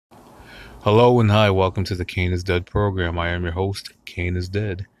Hello and hi, welcome to the Kane is Dead program. I am your host, Kane is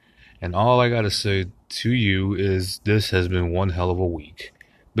Dead. And all I gotta say to you is this has been one hell of a week.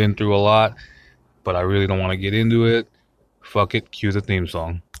 Been through a lot, but I really don't want to get into it. Fuck it, cue the theme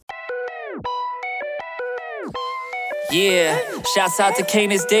song. Yeah, shouts out to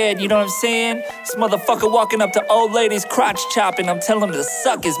Kane is Dead, you know what I'm saying? This motherfucker walking up to old ladies crotch chopping, I'm telling him to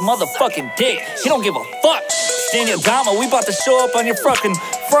suck his motherfucking dick. He don't give a fuck. Daniel Dama, we about to show up on your fucking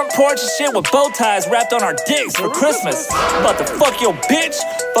front porch and shit with bow ties wrapped on our dicks for Christmas. About to fuck your bitch,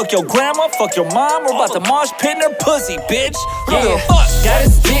 fuck your grandma, fuck your mom. We're about to mosh pit in her pussy, bitch. Yeah, got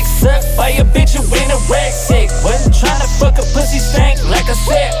his dick sucked by a bitch who ain't a rag sick. Wasn't trying to fuck a pussy stank like a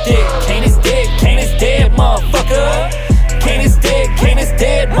septic. Kane is dead, motherfucker. Kane is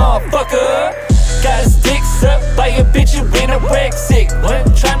dead, motherfucker. Got his dick sucked by a bitch who ain't a rag sick.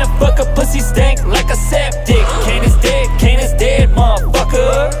 Wasn't trying to fuck a pussy stank like a septic. Kane is dead,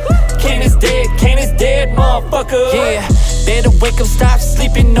 motherfucker. Kane is dead, motherfucker. Yeah, better wake up, stop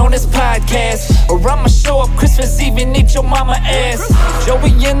sleeping on this podcast, or I'ma show up Christmas Eve and eat your mama ass.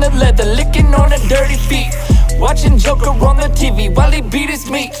 Joey in the leather, licking on her dirty feet, watching Joker on the TV while he beat his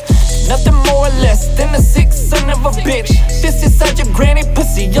meat. Nothing more or less than a sick son of a bitch. Fist inside your granny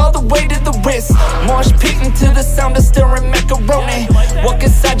pussy all the way to the wrist. Marsh pitting to the sound of stirring macaroni. Walk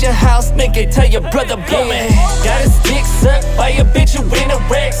inside your house naked, tell your brother blow me. Got his dick sucked by a bitch who ain't a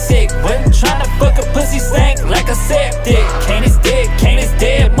rag sick. Wasn't trying to fuck a pussy stank like a septic. Kane is dead,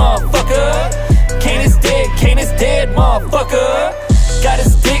 motherfucker. Kane is dead, motherfucker. Got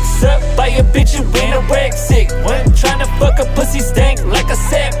his dick sucked by a bitch who ain't a rag sick. Wasn't trying to fuck a pussy stank like a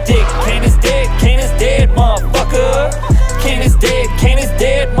septic. Kane is dead, motherfucker. Kane is dead,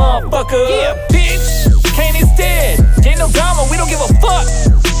 motherfucker. Yeah, bitch, Kane is dead. Ain't no drama, we don't give a fuck.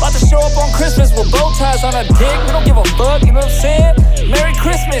 About to show up on Christmas with bow ties on our dick. We don't give a fuck, you know what I'm saying? Merry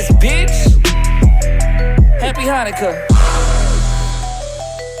Christmas, bitch. Happy Hanukkah.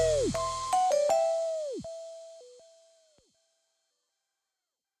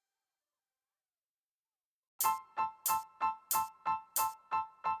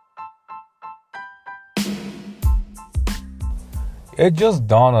 It just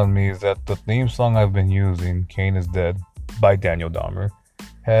dawned on me that the theme song I've been using, Kane is Dead, by Daniel Dahmer,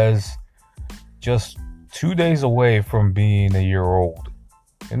 has just 2 days away from being a year old.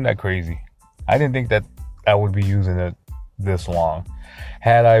 Isn't that crazy? I didn't think that I would be using it this long.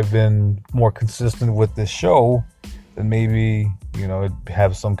 Had I been more consistent with this show, then maybe, it'd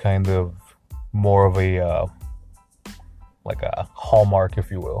have some kind of more of a, like a hallmark,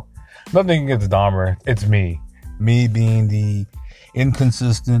 if you will. Nothing against Dahmer. It's me. Me being the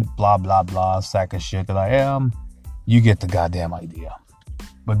inconsistent, blah, blah, blah, sack of shit that I am. You get the goddamn idea.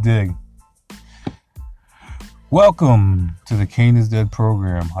 But dig. Welcome to the Kane is Dead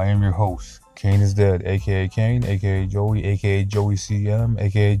program. I am your host, Kane is Dead, aka Kane, aka Joey, aka Joey CM,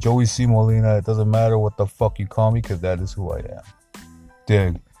 aka Joey C. Molina. It doesn't matter what the fuck you call me, because that is who I am.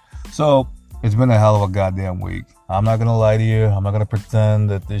 Dig. So, it's been a hell of a goddamn week. I'm not gonna lie to you. I'm not gonna pretend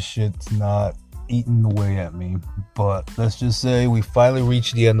that this shit's not eating away at me. But let's just say we finally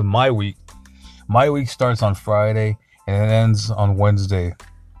reached the end of my week. My week starts on Friday and it ends on Wednesday.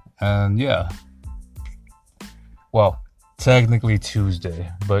 And yeah. Well, technically Tuesday,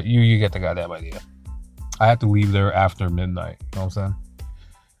 but you get the goddamn idea. I have to leave there after midnight, you know what I'm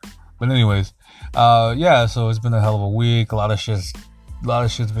saying? But anyways, yeah, so it's been a hell of a week. A lot of shit's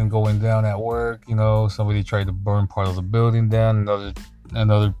been going down at work, somebody tried to burn part of the building down,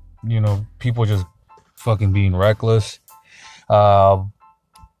 another people just fucking being reckless. What's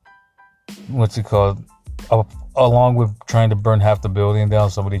it called? Along with trying to burn half the building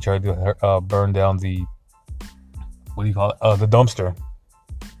down, somebody tried to burn down the, what do you call it? The dumpster.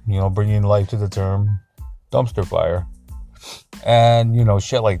 Bringing life to the term dumpster fire. And,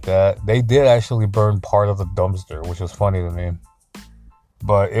 shit like that. They did actually burn part of the dumpster, which was funny to me.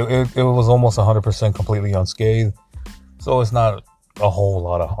 But it was almost 100% completely unscathed. So it's not a whole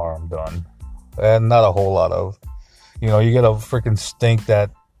lot of harm done. And not a whole lot of, you get a freaking stink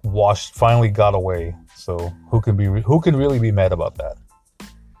that finally got away. So who can really be mad about that?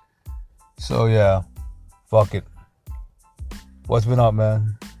 So yeah, fuck it. What's been up,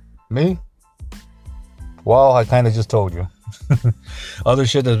 man? Me? Well, I kind of just told you. Other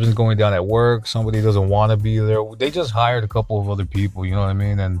shit that's been going down at work. Somebody doesn't want to be there. They just hired a couple of other people, you know what I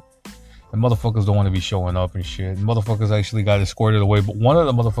mean? And motherfuckers don't want to be showing up and shit. Motherfuckers actually got escorted away. But one of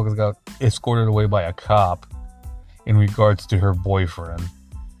the motherfuckers got escorted away by a cop in regards to her boyfriend.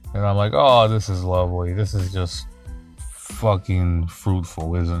 And I'm like, oh, this is lovely. This is just fucking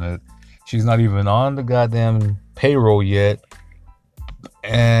fruitful, isn't it? She's not even on the goddamn payroll yet.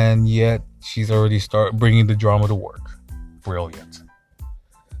 and yet she's already start bringing the drama to work. Brilliant.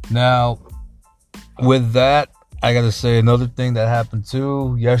 Now, with that, I gotta say another thing that happened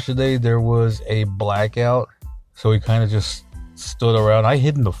too. Yesterday there was a blackout, so we kind of just stood around. I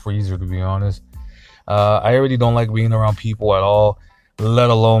hid in the freezer, to be honest. I already don't like being around people at all, let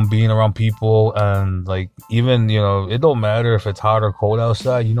alone being around people. And like, even, it don't matter if it's hot or cold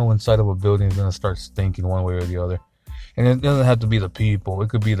outside, inside of a building is gonna start stinking one way or the other. And it doesn't have to be the people, it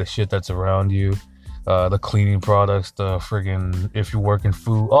could be the shit that's around you, the cleaning products, the friggin', if you work in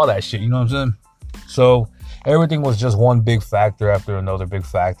food, all that shit, you know what I'm saying? So everything was just one big factor after another big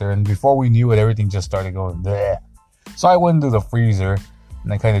factor, and before we knew it, everything just started going bleh. So I went into the freezer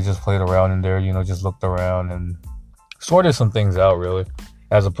and I kind of just played around in there, just looked around and sorted some things out, really,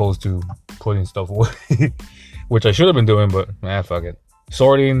 as opposed to putting stuff away, which I should have been doing, but fuck it.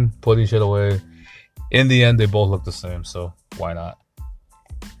 Sorting, putting shit away. In the end, they both look the same, so why not?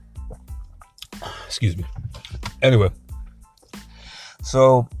 Excuse me. Anyway,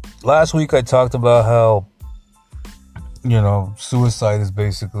 so last week I talked about how, suicide is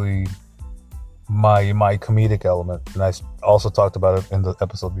basically my comedic element, and I also talked about it in the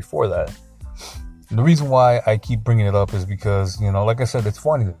episode before that. And the reason why I keep bringing it up is because, like I said, it's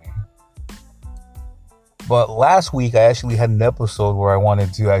funny to me. But last week I actually had an episode where I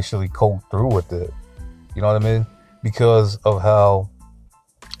wanted to actually go through with it. You know what I mean? Because of how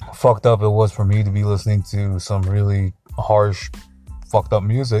fucked up it was for me to be listening to some really harsh, fucked up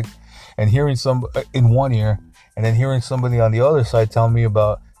music and hearing some in one ear and then hearing somebody on the other side tell me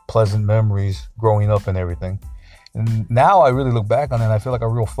about pleasant memories growing up and everything. And now I really look back on it and I feel like a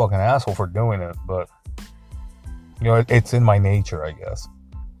real fucking asshole for doing it. But, it's in my nature, I guess.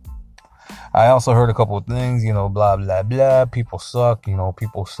 I also heard a couple of things, blah, blah, blah. People suck,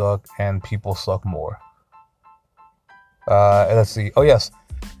 people suck, and people suck more. Let's see. Oh, yes.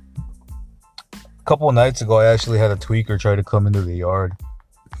 A couple of nights ago, I actually had a tweaker try to come into the yard.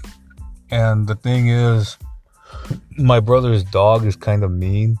 And the thing is, my brother's dog is kind of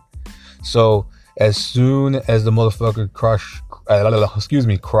mean. So as soon as the motherfucker crossed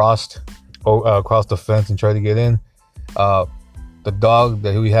the fence and tried to get in, the dog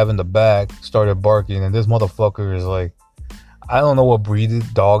that we have in the back started barking. And this motherfucker is like, I don't know what breed the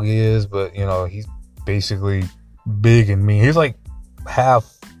dog is, but he's basically big and mean. He's like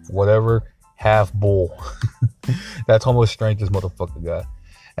half whatever, half bull. That's how much strength this motherfucker got.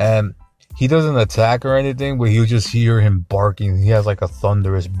 And he doesn't attack or anything, but you'll just hear him barking. He has like a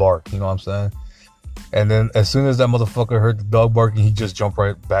thunderous bark, you know what I'm saying? And then as soon as that motherfucker heard the dog barking, he just jumped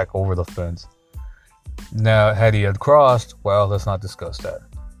right back over the fence. Now, had he had crossed, well, let's not discuss that.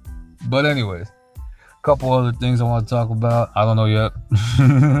 But anyways, a couple other things I want to talk about. I don't know yet.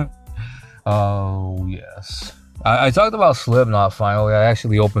 Oh, yes. I talked about Slipknot finally. I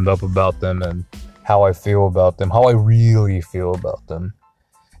actually opened up about them and how I feel about them, how I really feel about them.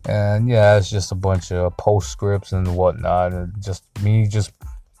 And yeah, it's just a bunch of postscripts and whatnot, and just me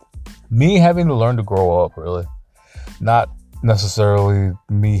having to learn to grow up, really. Not necessarily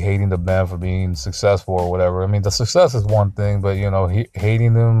me hating the band for being successful or whatever. I mean, the success is one thing, but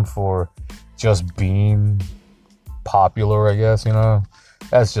hating them for just being popular, I guess,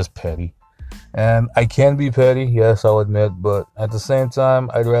 that's just petty. And I can be petty, yes, I'll admit, but at the same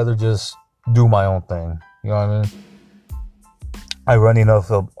time, I'd rather just do my own thing. You know what I mean? I run enough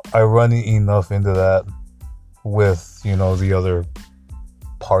into that with, the other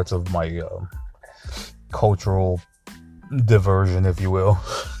parts of my cultural diversion, if you will.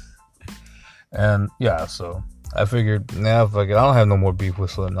 And yeah, so I figured, fuck it, I don't have no more beef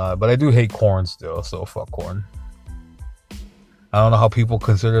with Slipknot, but I do hate Korn still, so fuck Korn. I don't know how people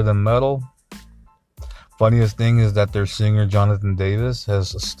consider them metal. Funniest thing is that their singer Jonathan Davis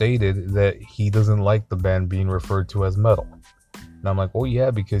has stated that he doesn't like the band being referred to as metal. And I'm like, oh yeah,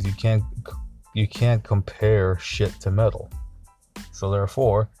 because you can't compare shit to metal. So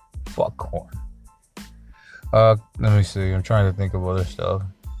therefore, fuck Korn. Let me see. I'm trying to think of other stuff.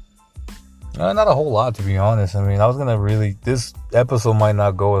 Not a whole lot, to be honest. I mean, I was gonna this episode might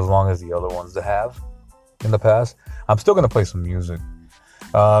not go as long as the other ones that have in the past. I'm still gonna play some music.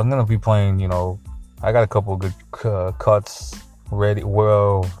 I'm gonna be playing, I got a couple of good cuts ready,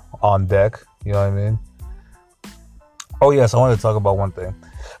 on deck. You know what I mean? Oh yes, I wanted to talk about one thing.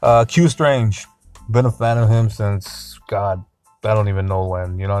 Q Strange. Been a fan of him since, God, I don't even know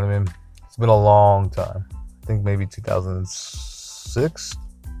when. You know what I mean? It's been a long time. I think maybe 2006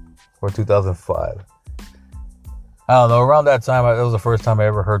 or 2005. I don't know. Around that time, it was the first time I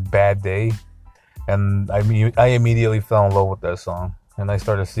ever heard Bad Day. And I immediately fell in love with that song. And I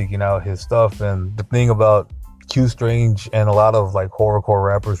started seeking out his stuff. And the thing about Q Strange and a lot of like horrorcore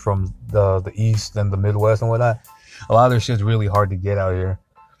rappers from the East and the Midwest and whatnot, a lot of their shit's really hard to get out here.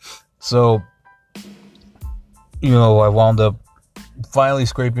 So, I wound up finally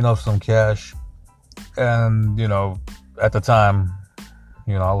scraping up some cash, and at the time,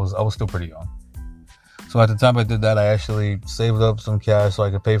 I was still pretty young. So at the time I did that, I actually saved up some cash so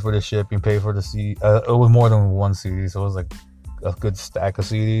I could pay for the shipping, pay for the CD. It was more than one CD, so it was like a good stack of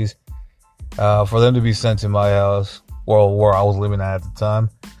CDs for them to be sent to my house, or where I was living at the time.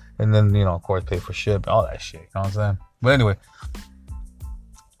 And then, of course, pay for ship, all that shit, you know what I'm saying? But anyway,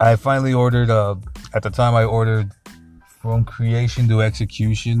 I finally ordered, at the time I ordered From Creation to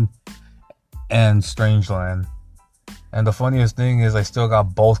Execution and Strangeland. And the funniest thing is I still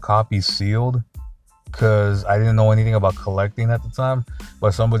got both copies sealed, because I didn't know anything about collecting at the time.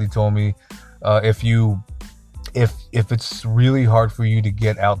 But somebody told me, if it's really hard for you to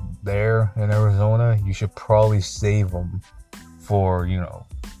get out there in Arizona, you should probably save them for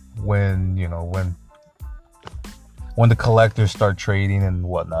when the collectors start trading and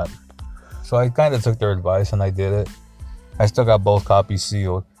whatnot. So I kind of took their advice and I did it. I still got both copies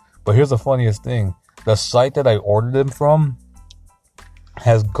sealed. But here's the funniest thing: the site that I ordered them from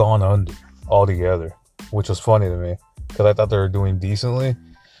has gone under altogether, which was funny to me, because I thought they were doing decently,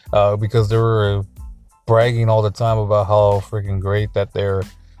 because they were bragging all the time about how freaking great that their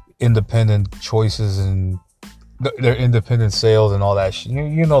independent choices and their independent sales and all that shit.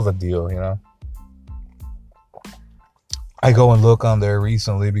 You know the deal, I go and look on there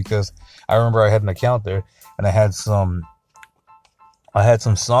recently because I remember I had an account there and I had some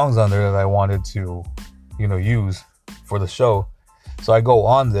songs on there that I wanted to, use for the show. So I go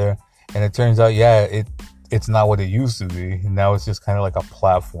on there and it turns out, it's not what it used to be. And now it's just kind of like a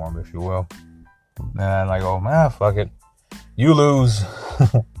platform, if you will. And I go, man, fuck it. You lose.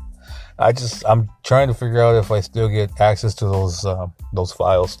 I'm trying to figure out if I still get access to those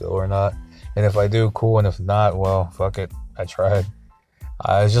files still or not. And if I do, cool. And if not, well, fuck it. I tried.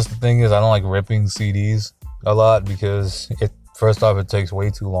 It's just the thing is, I don't like ripping CDs a lot because first off, it takes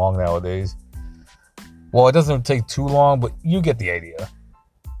way too long nowadays. Well, it doesn't take too long, but you get the idea.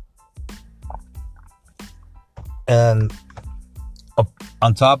 And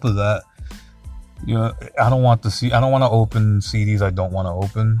on top of that, I don't want to open CDs I don't want to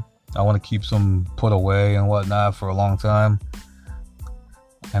open. I want to keep some put away and whatnot for a long time.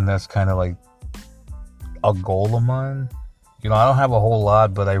 And that's kind of like a goal of mine. I don't have a whole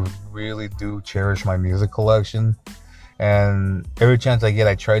lot, but I really do cherish my music collection. And every chance I get,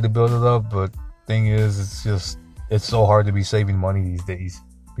 I try to build it up. But thing is, it's so hard to be saving money these days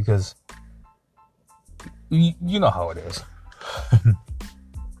because you know how it is.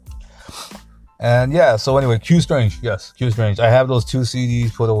 And yeah, so anyway, Q Strange. Yes, Q Strange. I have those 2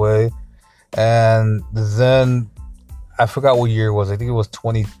 CDs put away. And then I forgot what year it was. I think it was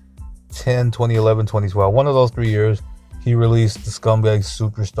 2010, 2011, 2012. One of those 3 years, he released the Scumbag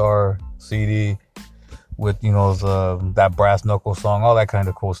Superstar CD with, that Brass Knuckle song, all that kind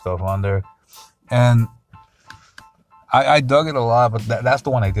of cool stuff on there. And I dug it a lot, but that's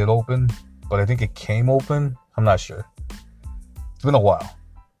the one I did open. But I think it came open. I'm not sure. It's been a while.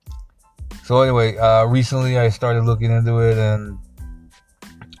 So anyway, recently I started looking into it, and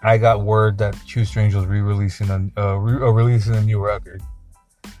I got word that Q Strange was releasing a new record.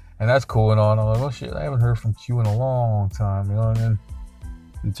 And that's cool and all. And I'm like, oh shit, I haven't heard from Q in a long time, you know what I mean?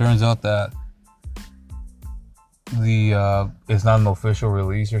 It turns out that it's not an official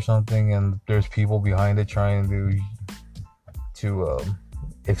release or something, and there's people behind it trying to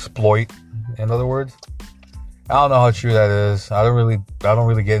exploit, in other words. I don't know how true that is. I don't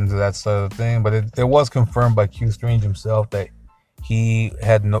really get into that sort of thing, but it was confirmed by Q Strange himself that he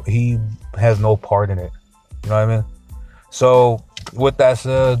has no part in it. You know what I mean? So with that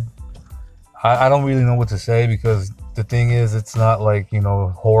said, I don't really know what to say, because the thing is, it's not like,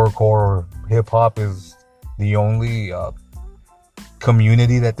 horrorcore or hip hop is the only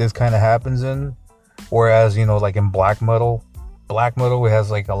community that this kind of happens in. Whereas, like in black metal, it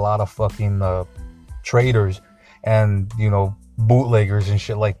has like a lot of fucking traders and, bootleggers and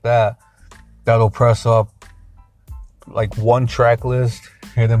shit like that that'll press up like one track list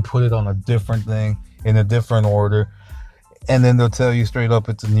and then put it on a different thing in a different order, and then they'll tell you straight up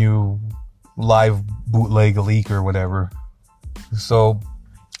it's a new live bootleg leak or whatever. So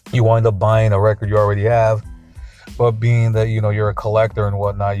you wind up buying a record you already have, but being that you're a collector and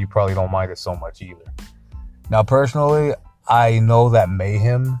whatnot, you probably don't mind it so much either. Now personally, I know that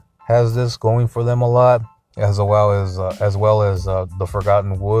Mayhem has this going for them a lot, as well as the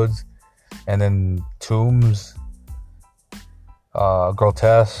Forgotten Woods, and then Tombs,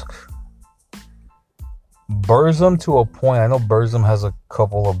 Grotesque, Burzum to a point. I know Burzum has a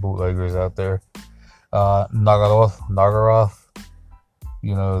couple of bootleggers out there. Nagaroth,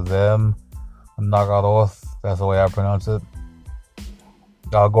 you know them. Nagaroth, that's the way I pronounce it.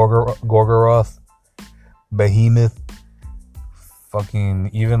 Gorgoroth, Behemoth, fucking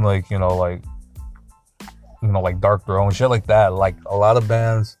even like Dark Throne, shit like that. Like a lot of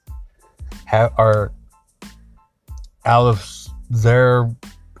bands are out of their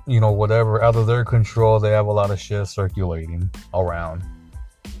out of their control. They have a lot of shit circulating around.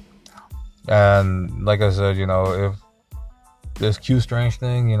 And like I said, if this Q Strange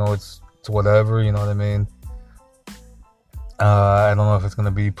thing, it's whatever, you know what I mean? I don't know if it's going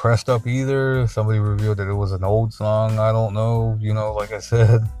to be pressed up either. Somebody revealed that it was an old song. I don't know. Like I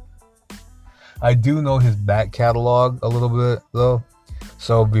said, I do know his back catalog a little bit, though.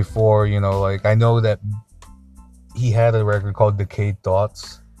 So before, I know that he had a record called Decayed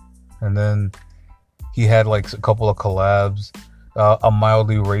Thoughts. And then he had, a couple of collabs. A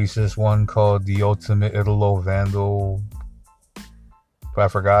mildly racist one called The Ultimate Italo Vandal. I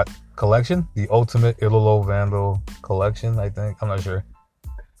forgot. Collection? The Ultimate Italo Vandal Collection, I think. I'm not sure.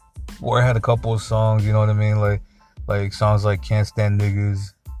 Where I had a couple of songs, you know what I mean? Like songs like Can't Stand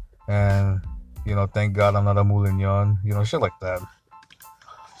Niggas and, Thank God I'm Not a Moulignon. Shit like that.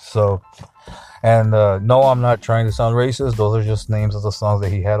 So, and no, I'm not trying to sound racist. Those are just names of the songs that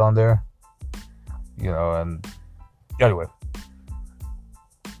he had on there. And anyway.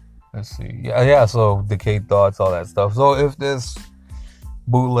 Let's see. Yeah, so Decayed Thoughts, all that stuff. So if this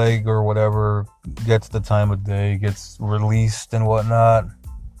bootleg or whatever gets the time of day, gets released and whatnot,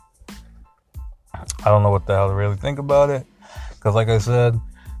 I don't know what the hell to really think about it. Because like I said,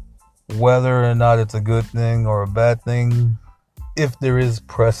 whether or not it's a good thing or a bad thing, if there is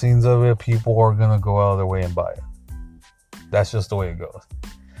pressings of it, people are going to go out of their way and buy it. That's just the way it goes.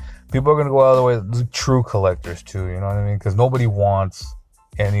 People are going to go out of their way, the true collectors too, you know what I mean? Because nobody wants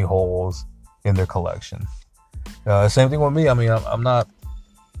any holes in their collection. Same thing with me. I mean, I'm not,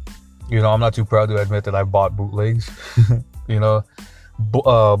 I'm not too proud to admit that I bought bootlegs,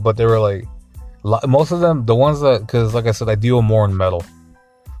 but they were most of them, the ones that, because like I said, I deal more in metal.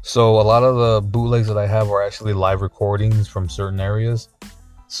 So a lot of the bootlegs that I have are actually live recordings from certain areas.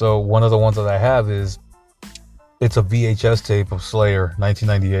 So one of the ones that I have it's a VHS tape of Slayer,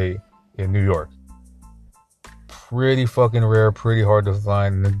 1998 in New York. Pretty fucking rare, pretty hard to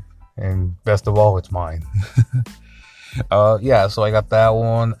find, and best of all, it's mine. So I got that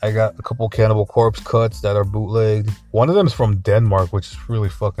one. I got a couple Cannibal Corpse cuts that are bootlegged. One of them is from Denmark, which is really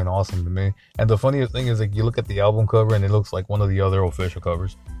fucking awesome to me. And the funniest thing is, you look at the album cover and it looks like one of the other official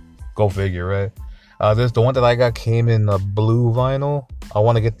covers. Go figure, right? The one that I got came in a blue vinyl. I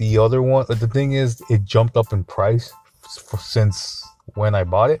want to get the other one. But the thing is, it jumped up in price since when I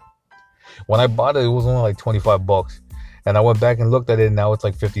bought it. When I bought it, it was only like $25. And I went back and looked at it, and now it's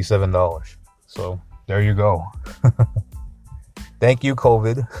like $57. So there you go. Thank you,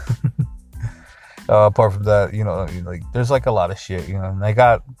 COVID. Apart from that, there's like a lot of shit, and I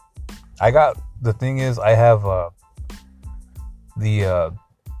got, the thing is, I have, the,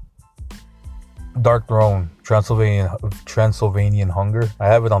 Dark Throne, Transylvanian Hunger. I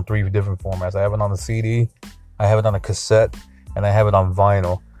have it on 3 different formats. I have it on the CD, I have it on a cassette, and I have it on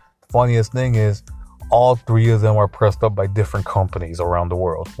vinyl. The funniest thing is, all 3 of them are pressed up by different companies around the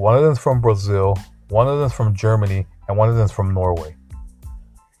world. One of them's from Brazil, one of them's from Germany, and one of them's from Norway.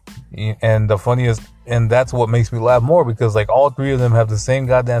 And the funniest, and that's what makes me laugh more, because all 3 of them have the same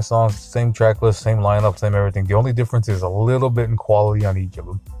goddamn songs, same track list, same lineup, same everything. The only difference is a little bit in quality on each of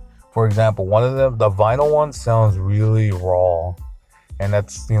them. For example, one of them, the vinyl one, sounds really raw, and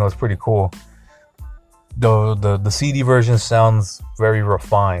that's, it's pretty cool. The CD version sounds very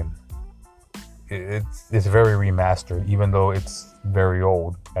refined. It's very remastered, even though it's very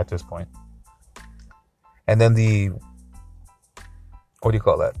old at this point. And then what do you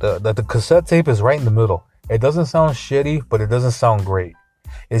call that? The cassette tape is right in the middle. It doesn't sound shitty, but it doesn't sound great.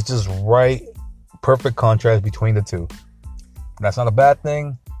 It's just right, perfect contrast between the two. That's not a bad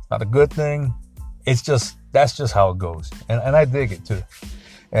thing, not a good thing. That's just how it goes. And I dig it too.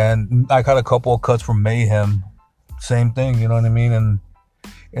 And I got a couple of cuts from Mayhem. Same thing, you know what I mean?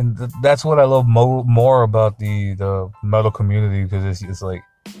 And that's what I love more about the metal community, because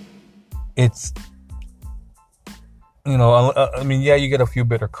it's I mean, yeah, you get a few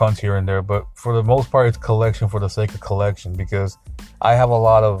bitter cunts here and there, but for the most part, it's collection for the sake of collection, because I have a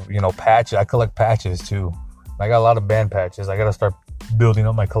lot of, patches. I collect patches too. I got a lot of band patches. I got to start building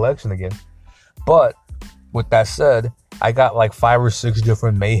up my collection again. But with that said, I got 5 or 6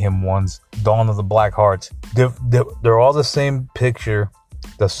 different Mayhem ones. Dawn of the Black Hearts. They're all the same picture,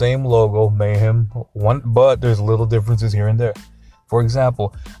 the same logo, Mayhem, one, but there's little differences here and there. For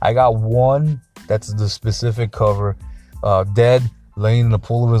example, I got one that's the specific cover, dead, laying in the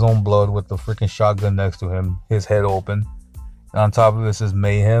pool of his own blood with the freaking shotgun next to him, his head open. And on top of it says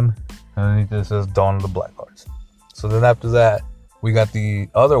Mayhem, and underneath it says Dawn of the Blackhearts. So then after that, we got the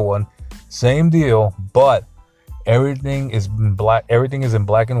other one, same deal, but everything is in black. Everything is in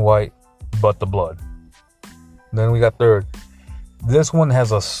black and white, but the blood. Then we got third. This one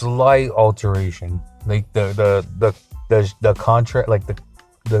has a slight alteration, like the contrast, like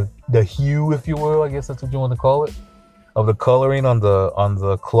the hue, if you will. I guess that's what you want to call it, of the coloring on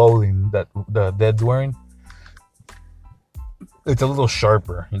the clothing that the dead's wearing. It's a little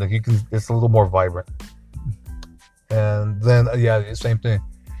sharper. Like it's a little more vibrant. And then yeah, same thing.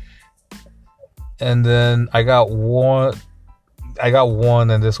 And then I got one,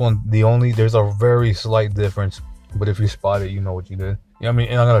 and this one, there's a very slight difference. But if you spot it, you know what you did. Yeah, I mean,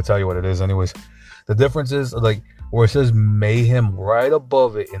 and I'm gonna tell you what it is anyways. The difference is, like, where it says Mayhem, right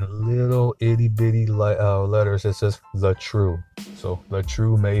above it in little itty bitty letters, it says The True. So The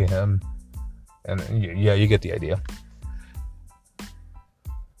True Mayhem. And yeah, you get the idea.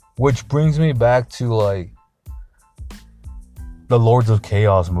 Which brings me back to, like, the Lords of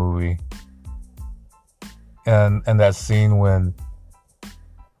Chaos movie. And that scene when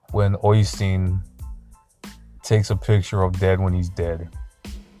Oystein takes a picture of Dead when he's dead.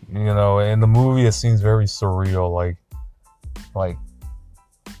 You know, in the movie it seems very surreal, like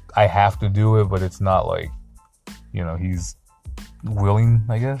I have to do it, but it's not like, you know, he's willing,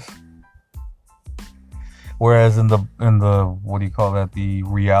 I guess. Whereas in the what do you call that, the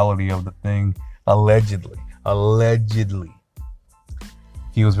reality of the thing, allegedly,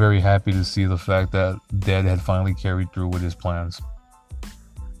 he was very happy to see the fact that Dead had finally carried through with his plans.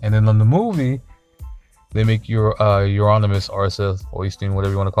 And then in the movie, they make Euronymous, Arceth, Oystein,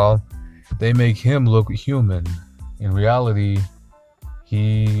 whatever you want to call him, they make him look human. In reality,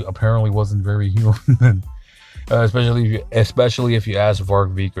 he apparently wasn't very human. especially if you ask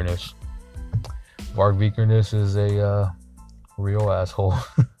Varg Vikernes. Varg Vikernes is a real asshole.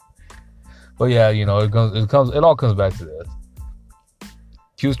 But yeah, you know, it all comes back to this.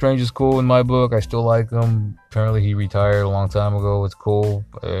 Q Strange is cool in my book. I still like him. Apparently he retired a long time ago. It's cool.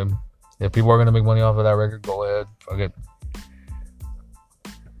 If people are going to make money off of that record, go ahead. Fuck it.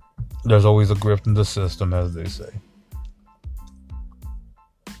 There's always a grift in the system, as they say.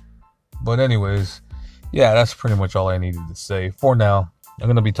 But anyways, yeah, that's pretty much all I needed to say. For now, I'm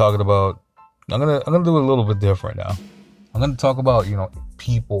going to be talking about... I'm gonna do it a little bit different now. I'm going to talk about, you know,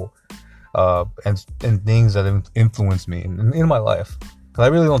 people and things that have influenced me in my life. Because I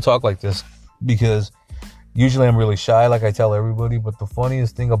really don't talk like this because... usually I'm really shy, like I tell everybody, but the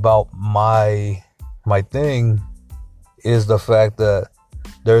funniest thing about my thing is the fact that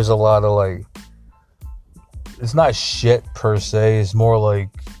there's a lot of, like, it's not shit per se, it's more like,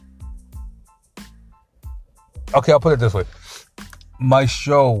 okay, I'll put it this way. My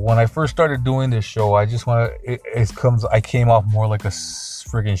show, when I first started doing this show, I came off more like a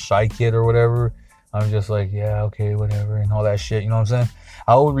freaking shy kid or whatever. I'm just like, yeah, okay, whatever, and all that shit, you know what I'm saying?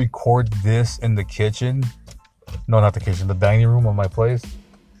 I would record this in the kitchen. No, not the kitchen, the dining room of my place.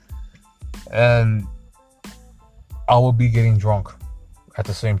 And I would be getting drunk at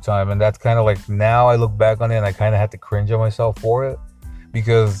the same time. And that's kind of like, now I look back on it and I kind of had to cringe at myself for it.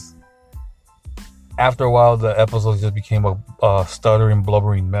 Because after a while, the episodes just became a stuttering,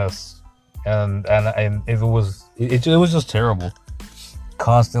 blubbering mess. And it was just terrible.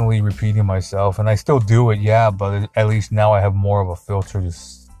 Constantly repeating myself. And I still do it, yeah. But at least now I have more of a filter to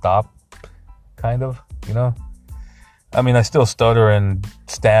stop, kind of, you know? I mean, I still stutter and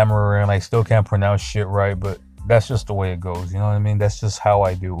stammer and I still can't pronounce shit right, but that's just the way it goes, you know what I mean? That's just how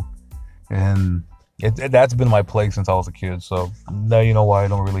I do. And that's been my plague since I was a kid, so now you know why I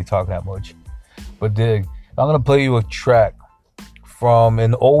don't really talk that much. But dig, I'm going to play you a track from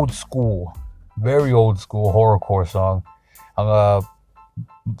an old school, very old school horrorcore song.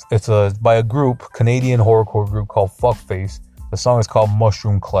 It's by a group, Canadian horrorcore group called Fuckface. The song is called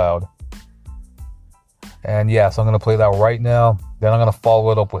Mushroom Cloud. And yeah, so I'm going to play that right now. Then I'm going to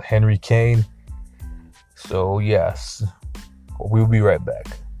follow it up with Henry Kane. So yes, we'll be right back.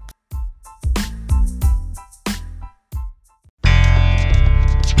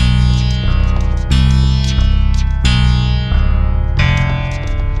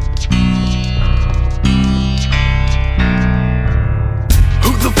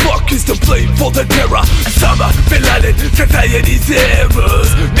 Is to blame for the terror. Osama Bin Laden, Society's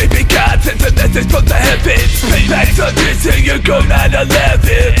errors. Maybe God sent a message from the heavens. Payback's on this and you go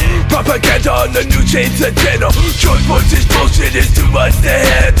 9/11. Propaganda on the new chains of channel. Choice voices bullshit is too much to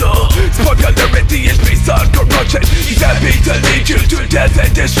handle. Popularity is based on corruption. He's happy to lead you to death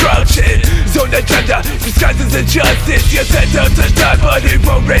and destruction. Zone agenda disguises injustice. You're sentenced to die but he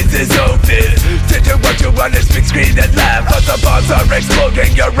won't raise his own fist. Sit and watch you on his big screen and laugh as the bombs are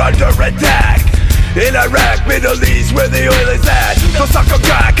exploding, you're under attack. In Iraq, Middle East, where the oil is at, they'll suck them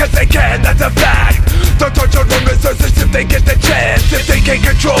dry cause they can, that's a fact. They'll torture our resources if they get the chance. If they can't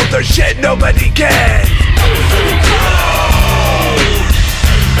control their shit, nobody can.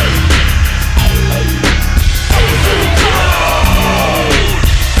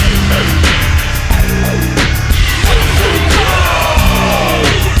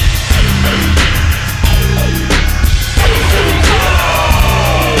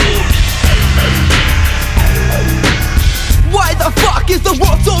 Is the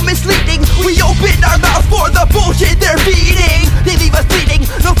world so misleading? We open our mouths for the bullshit they're feeding. They leave us bleeding,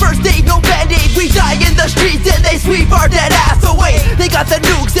 no first aid, no band-aid. We die in the streets and they sweep our dead ass away. They got the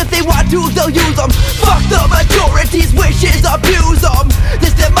nukes, if they want to they'll use them. Fuck the majority's wishes, abuse them.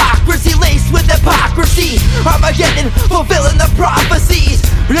 This democracy laced with hypocrisy. Armageddon fulfilling the prophecies.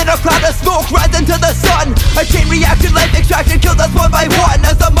 In a cloud of smoke rising to the sun. A chain reaction, life extraction kills us one by one.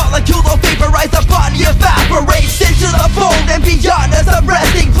 As the molecule will vaporize, the body evaporates into the bone and beyond as a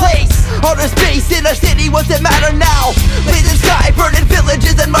resting place. Outer space in a city, what's it matter now? Blazing sky, burning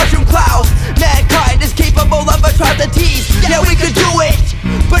villages and mushroom clouds. Mankind is capable of atrocities. Yeah, we could do it,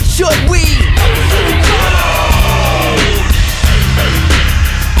 but should we?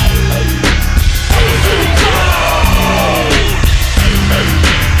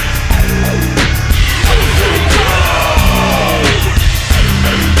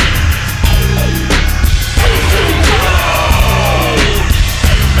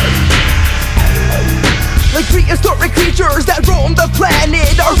 Prehistoric creatures that roam the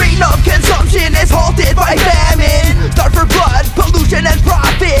planet. Our rate of consumption is halted by famine. Starve for blood, pollution and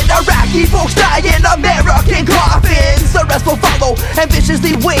profit. Iraqi folks die in American coffins. The rest will follow,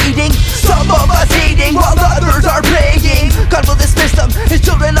 ambitiously waiting. Some of us hating while others are praying. God will dismiss them, his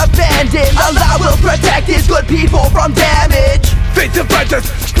children abandoned. Allah will protect his good people from damage. Faith divides us,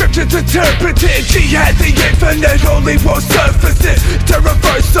 scriptures interpreted. Jihad the infinite only will surface it. To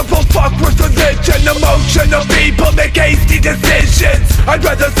irreversible fuck with religion. Emotional people make hasty decisions. I'd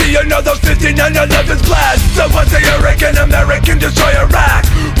rather see another 59/11's blast. So once they arrogant American destroy Iraq.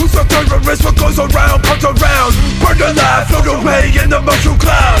 Who's a terrorist? What goes around comes around. Burn alive, float away in the mushroom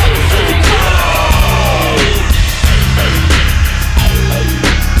cloud.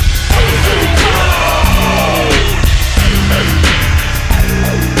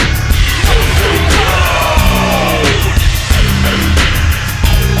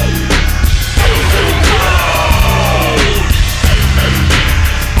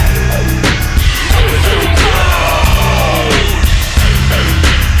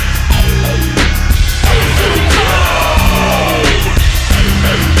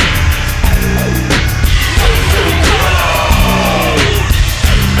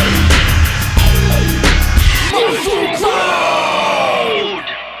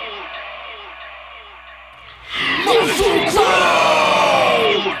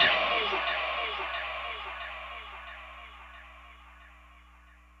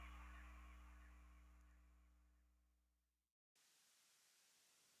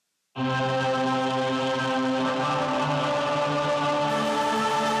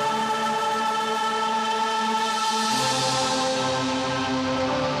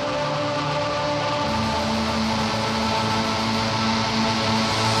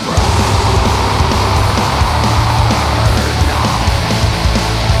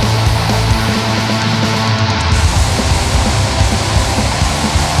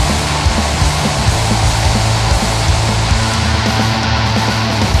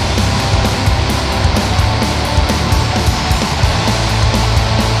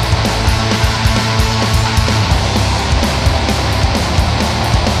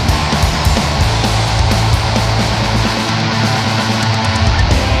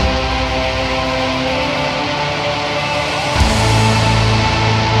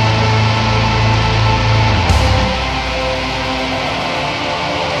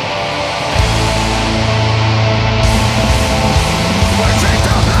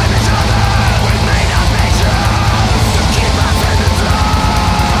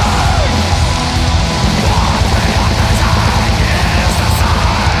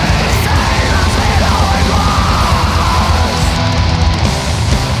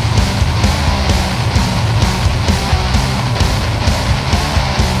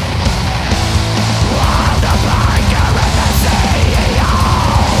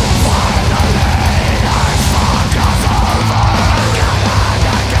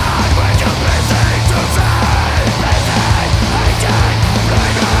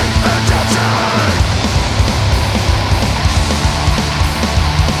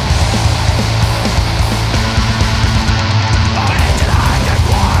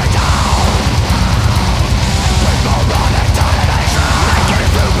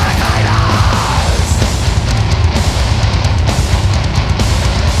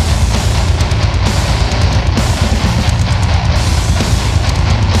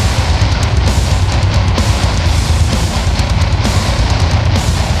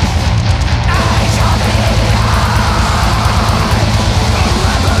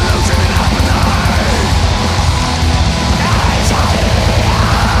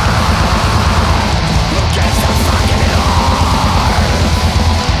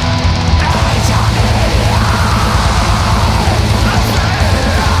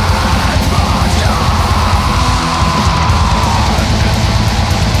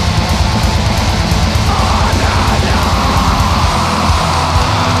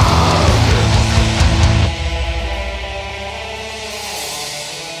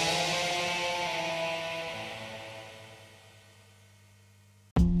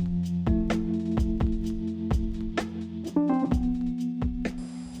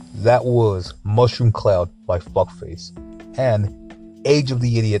 That was Mushroom Cloud by Fuckface and Age of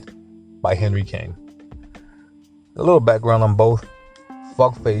the Idiot by Henry Kane. A little background on both.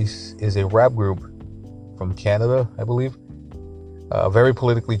 Fuckface is a rap group from Canada, I believe. Very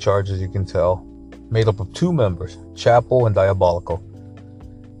politically charged, as you can tell. Made up of two members, Chapel and Diabolical.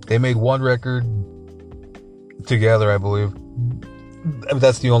 They made one record together, I believe.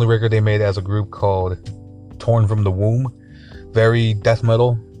 That's the only record they made as a group, called Torn from the Womb. Very death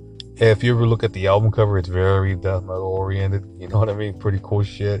metal. If you ever look at the album cover, it's very death metal oriented. You know what I mean? Pretty cool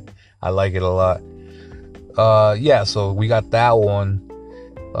shit. I like it a lot. Yeah, so we got that one.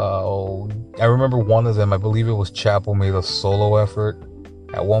 I remember one of them, I believe it was Chapel, made a solo effort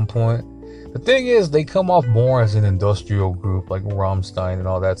at one point. The thing is, they come off more as an industrial group, like Rammstein and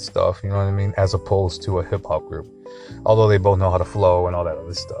all that stuff, you know what I mean? As opposed to a hip-hop group. Although they both know how to flow and all that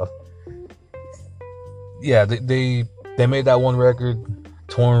other stuff. Yeah, they made that one record,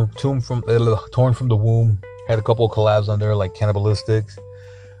 Torn from the Womb. Had a couple of collabs on there, like Cannibalistics,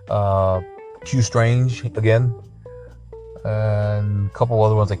 Q Strange, again. And a couple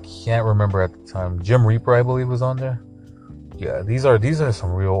other ones I can't remember at the time. Jim Reaper, I believe, was on there. Yeah, these are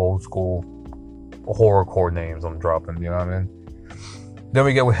some real old school horrorcore names I'm dropping, you know what I mean? Then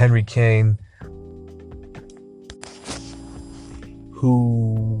we get with Henry Kane,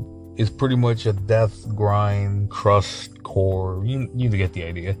 who is pretty much a death grind, crust core. You get the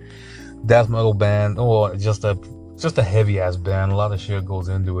idea. Death metal band, just a heavy ass band. A lot of shit goes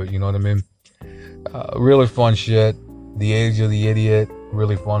into it, you know what I mean? Really fun shit. The Age of the Idiot,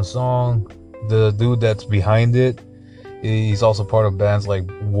 really fun song. The dude that's behind it, he's also part of bands like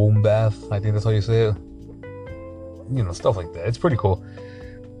Womb Bath, I think that's how you say it. You know, stuff like that. It's pretty cool.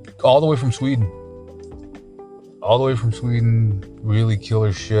 All the way from Sweden. Really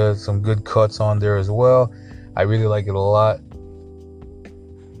killer shit. Some good cuts on there as well. I really like it a lot.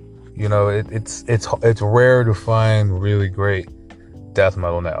 You know, it's rare to find really great death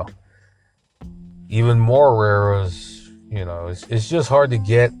metal now. Even more rare is, you know, it's just hard to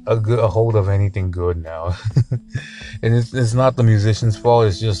get a hold of anything good now. And it's not the musician's fault.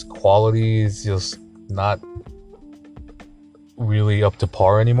 It's just quality. It's just not really up to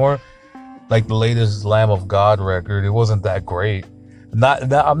par anymore. Like the latest Lamb of God record, it wasn't that great.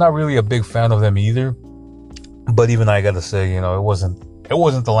 I'm not really a big fan of them either. But even I gotta say, you know, it wasn't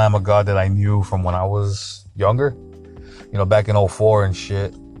the Lamb of God that I knew from when I was younger. You know, back in 2004 and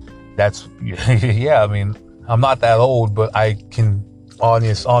shit. That's, yeah, I mean, I'm not that old, but I can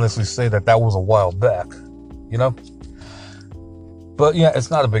honestly say that was a while back, you know? But yeah, it's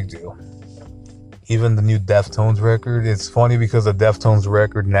not a big deal. Even the new Deftones record, it's funny because the Deftones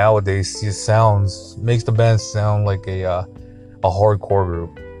record nowadays just makes the band sound like a hardcore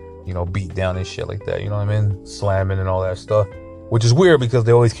group, you know, beat down and shit like that, you know what I mean? Slamming and all that stuff, which is weird because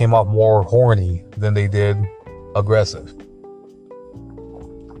they always came off more horny than they did aggressive.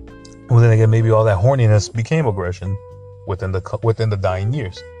 Well, then again, maybe all that horniness became aggression within the dying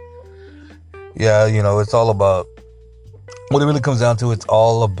years. Yeah, you know, it's all about, what it really comes down to, it's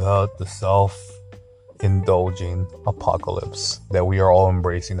all about the self-indulging apocalypse that we are all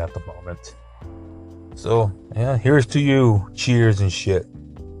embracing at the moment. So, yeah, here's to you. Cheers and shit.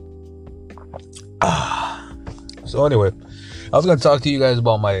 So anyway, I was going to talk to you guys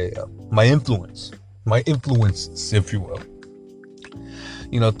about my influence, if you will.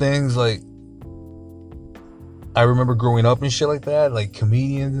 You know, things like, I remember growing up and shit like that, like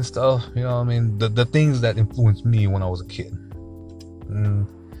comedians and stuff, you know what I mean? The things that influenced me when I was a kid.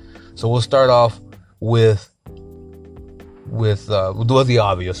 So we'll start off with the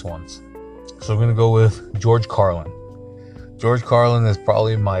obvious ones. So we're going to go with George Carlin. George Carlin is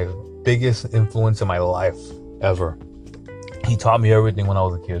probably my biggest influence in my life ever. He taught me everything when I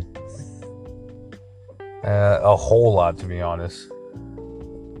was a kid. A whole lot, to be honest.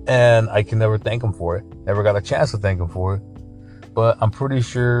 And I can never thank him for it. Never got a chance to thank him for it. But I'm pretty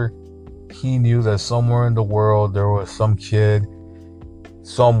sure he knew that somewhere in the world there was some kid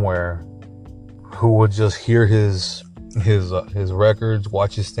somewhere who would just hear his records,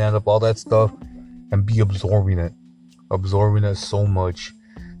 watch his stand-up, all that stuff, and be absorbing it so much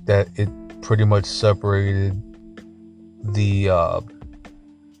that it pretty much separated the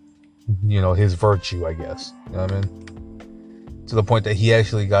his virtue, I guess. You know what I mean? To the point that he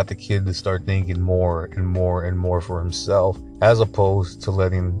actually got the kid to start thinking more and more and more for himself, as opposed to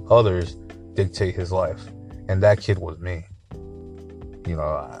letting others dictate his life. And that kid was me. You know,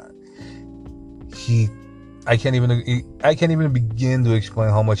 I can't even begin to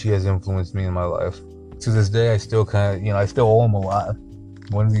explain how much he has influenced me in my life. To this day, I still I still owe him a lot.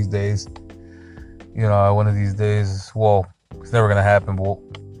 One of these days, well, it's never gonna happen, but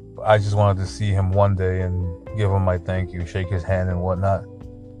I just wanted to see him one day and give him my thank you, shake his hand and whatnot.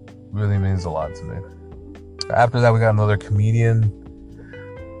 Really means a lot to me. After that, we got another comedian.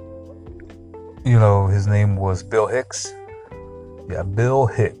 You know, his name was Bill Hicks. Yeah, Bill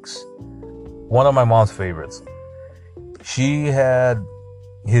Hicks. One of my mom's favorites. She had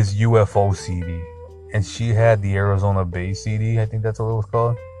his UFO CD, and she had the Arizona Bay CD. I think that's what it was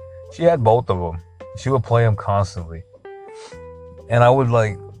called. She had both of them. She would play them constantly. And I would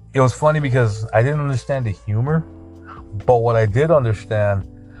like, it was funny because I didn't understand the humor, but what I did understand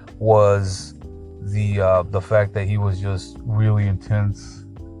was the fact that he was just really intense,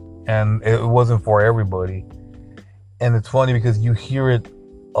 and it wasn't for everybody. And it's funny because you hear it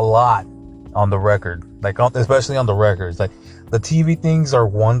a lot on the record, like especially on the records. Like the TV things are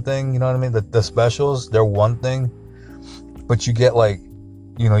one thing, you know what I mean? The specials, they're one thing, but you get like,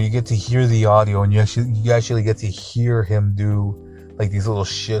 you know, you get to hear the audio, and you actually get to hear him do like these little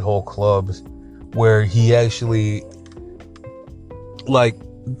shithole clubs where he actually, like,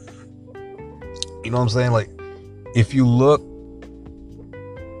 you know what I'm saying? Like, if you look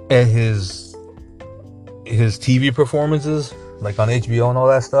at his TV performances, like on HBO and all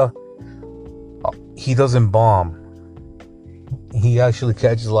that stuff, he doesn't bomb. He actually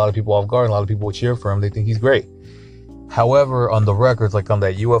catches a lot of people off guard. A lot of people will cheer for him. They think he's great. However, on the records, like on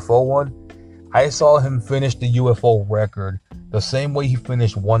that UFO one, I saw him finish the UFO record the same way he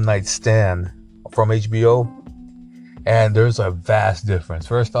finished One Night Stand from HBO. And there's a vast difference.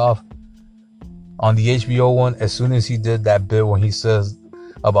 First off, on the HBO one, as soon as he did that bit when he says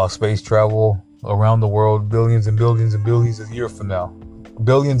about space travel around the world, billions and billions and billions of years from now,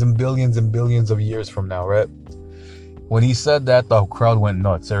 billions and billions and billions of years from now, right? When he said that, the crowd went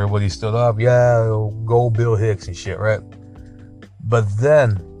nuts. Everybody stood up. Yeah, go Bill Hicks and shit, right? But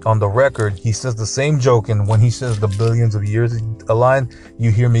then on the record, he says the same joke, and when he says the billions of years line,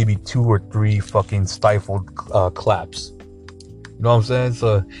 you hear maybe 2 or 3 fucking stifled claps. You know what I'm saying?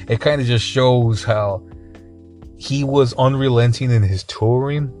 So it kind of just shows how he was unrelenting in his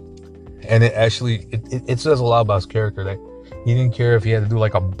touring, and it actually it says a lot about his character. That he didn't care if he had to do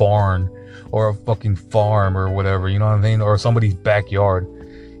like a barn or a fucking farm or whatever, you know what I mean, or somebody's backyard.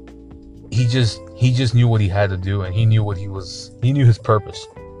 He just knew what he had to do, and he knew his purpose,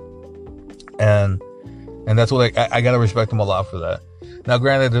 and that's what I gotta respect him a lot for that. Now,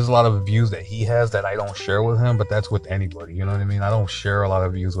 granted, there's a lot of views that he has that I don't share with him, but that's with anybody, you know what I mean? I don't share a lot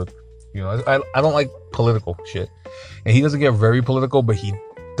of views with, you know, I don't like political shit, and he doesn't get very political, but he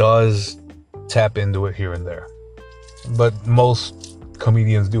does tap into it here and there. But most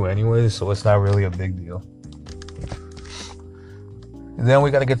comedians do anyway, so it's not really a big deal. And then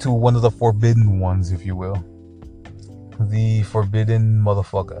we gotta get to one of the forbidden ones, if you will. The forbidden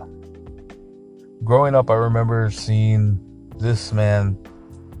motherfucker. Growing up, I remember seeing this man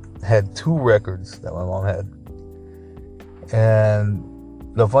had 2 records that my mom had. And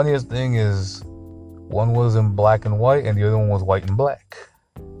the funniest thing is, one was in black and white, and the other one was white and black.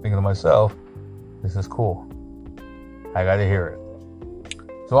 Thinking to myself, this is cool. I gotta hear it.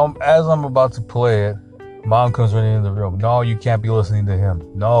 So as I'm about to play it, Mom comes running in the room. No, you can't be listening to him.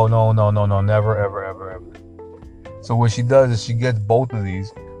 No, never, ever. So what she does is she gets both of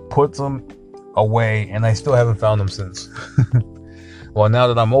these, puts them away, and I still haven't found them since. Well, now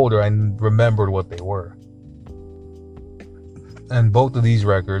that I'm older, I remembered what they were. And both of these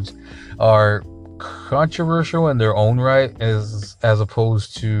records are controversial in their own right, as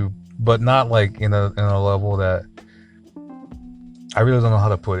opposed to, but not like in a level that I really don't know how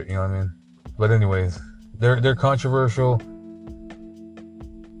to put it, you know what I mean? But anyways, they're controversial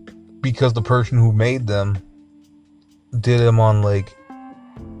because the person who made them did them on like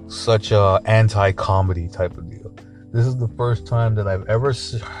such a anti-comedy type of deal. This is the first time that I've ever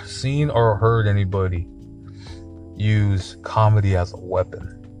seen or heard anybody use comedy as a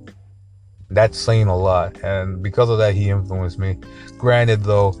weapon. That's saying a lot, and because of that, he influenced me. Granted,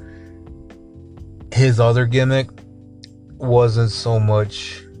 though, his other gimmick wasn't so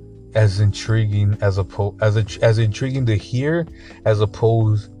much as intriguing as intriguing to hear as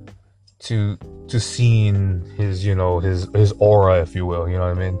opposed to seeing his, you know, his aura, if you will, you know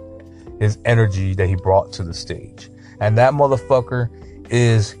what I mean, his energy that he brought to the stage. And that motherfucker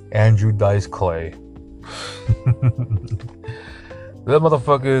is Andrew Dice Clay. That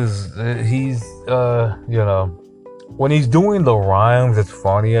motherfucker he's you know, when he's doing the rhymes, it's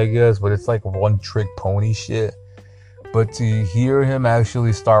funny, I guess, but it's like one trick pony shit. But to hear him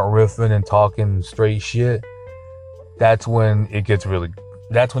actually start riffing and talking straight shit, that's when he gets really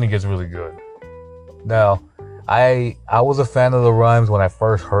good. Now, I was a fan of the rhymes when I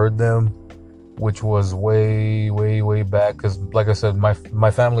first heard them, which was way back. Because, like I said,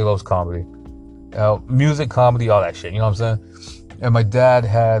 my family loves comedy, music, comedy, all that shit. You know what I'm saying? And my dad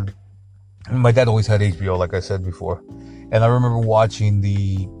always had HBO, like I said before. And I remember watching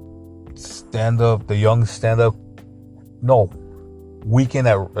the young stand-up, weekend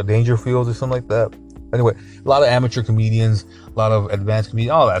at Dangerfield or something like that. Anyway, a lot of amateur comedians, a lot of advanced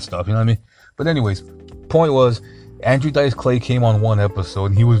comedians, all that stuff, you know what I mean? But anyways, point was, Andrew Dice Clay came on one episode,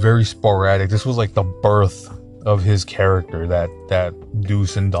 and he was very sporadic. This was like the birth of his character, that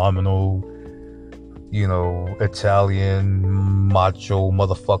Deuce and Domino, you know, Italian macho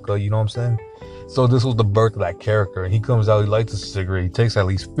motherfucker, you know what I'm saying? So this was the birth of that character, and he comes out, he lights a cigarette, he takes at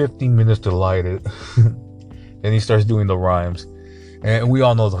least 15 minutes to light it, and he starts doing the rhymes. And we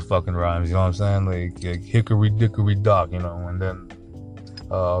all know the fucking rhymes, you know what I'm saying? Like hickory dickory dock, you know, and then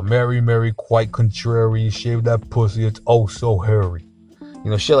Mary, Mary, quite contrary, shave that pussy, it's oh so hairy. You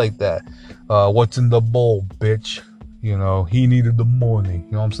know, shit like that. What's in the bowl, bitch? You know, he needed the money.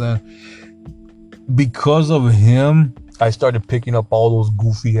 You know what I'm saying? Because of him, I started picking up all those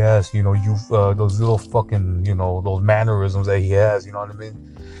goofy ass, you know, those little fucking, you know, those mannerisms that he has, you know what I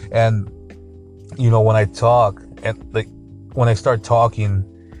mean? And, you know, when I talk, and like, when I start talking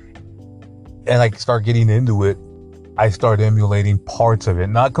and I start getting into it, I start emulating parts of it.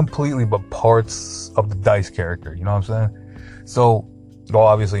 Not completely, but parts of the Dice character. You know what I'm saying? So, well,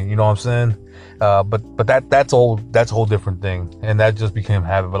 obviously, you know what I'm saying? But that's a whole different thing. And that just became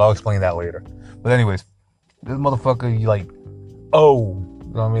habit, but I'll explain that later. But anyways, this motherfucker, you like, oh,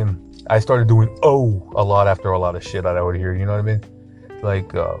 you know what I mean? I started doing oh a lot after a lot of shit that I would hear, you know what I mean?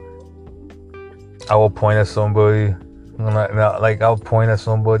 Like, I will point at somebody, I'll point at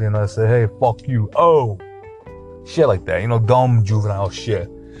somebody and I say, hey, fuck you, oh, shit like that, you know, dumb juvenile shit.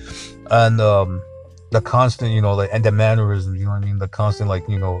 And the constant, you know, like, and the mannerisms, you know what I mean, the constant, like,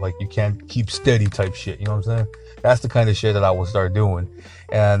 you know, like, you can't keep steady type shit, you know what I'm saying? That's the kind of shit that I will start doing.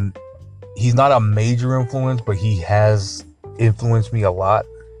 And he's not a major influence, but he has influenced me a lot,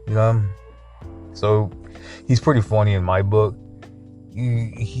 you know. So he's pretty funny in my book.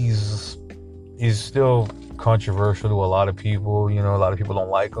 He's still controversial to a lot of people, you know. A lot of people don't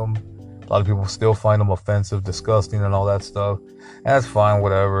like him. A lot of people still find him offensive, disgusting, and all that stuff. And that's fine,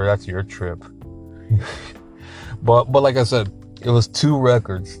 whatever. That's your trip. but like I said, it was 2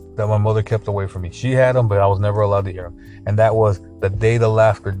 records that my mother kept away from me. She had them, but I was never allowed to hear them. And that was The Day the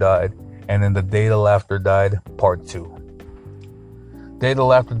Laughter Died, and then The Day the Laughter Died Part 2. Day the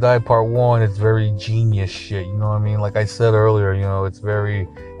Laughter Died Part 1 is very genius shit, you know what I mean? Like I said earlier, you know, it's very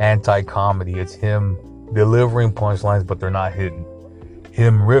anti-comedy. It's him delivering punchlines, but they're not hitting.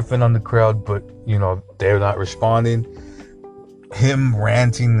 Him riffing on the crowd, but, you know, they're not responding. Him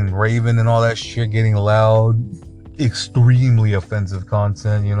ranting and raving and all that shit, getting loud. Extremely offensive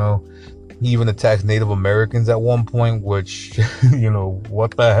content, you know. He even attacks Native Americans at one point, which, you know,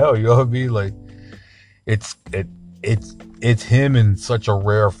 what the hell, you know what I mean? Like, it's him in such a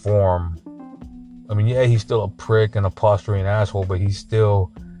rare form. I mean, yeah, he's still a prick and a posturing asshole, but he's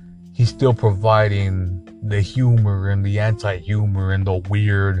still providing the humor and the anti-humor and the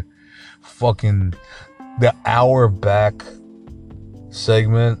weird fucking, the hour back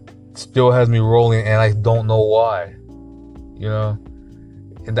segment still has me rolling, and I don't know why, you know.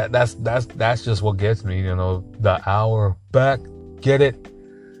 And that's just what gets me, you know. The hour back, get it?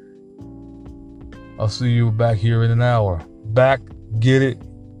 I'll see you back here in an hour. Back, get it?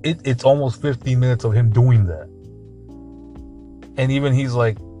 It's almost 15 minutes of him doing that. And even he's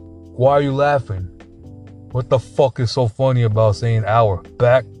like, why are you laughing? What the fuck is so funny about saying hour?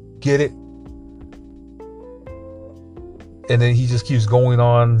 Back, get it? And then he just keeps going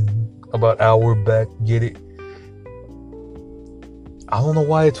on about hour, back, get it? I don't know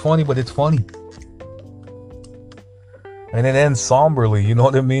why it's funny, but it's funny. And it ends somberly, you know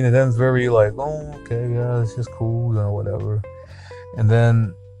what I mean? It ends very like, oh, okay, yeah, it's just cool, you know, whatever. And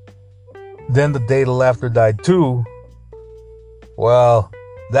then The Day the Laughter Died 2, well,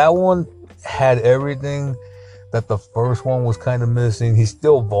 that one had everything that the first one was kind of missing. He's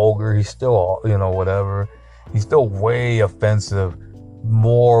still vulgar, he's still, you know, whatever. He's still way offensive,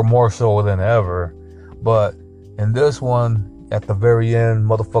 more so than ever. But in this one, at the very end,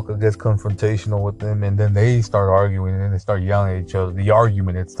 motherfucker gets confrontational with them, and then they start arguing, and they start yelling at each other. The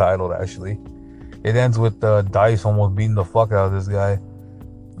argument, it's titled, actually. It ends with Dice almost beating the fuck out of this guy.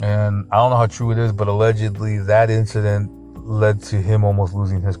 And I don't know how true it is, but allegedly that incident led to him almost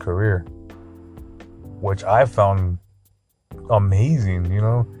losing his career, which I found amazing, you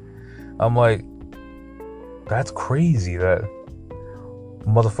know. I'm like, that's crazy that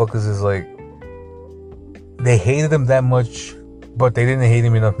motherfuckers is like, they hated him that much but they didn't hate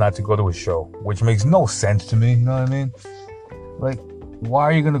him enough not to go to his show, which makes no sense to me. You know what I mean? Like, why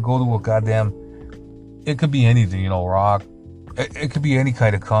are you gonna go to a goddamn? It could be anything, you know, rock. It could be any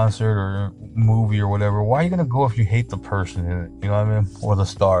kind of concert or movie or whatever. Why are you gonna go if you hate the person in it? You know what I mean? Or the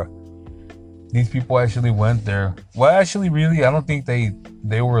star. These people actually went there. Well, actually, really, I don't think they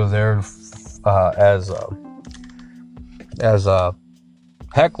were there as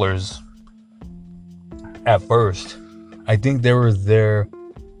hecklers at first. I think they were there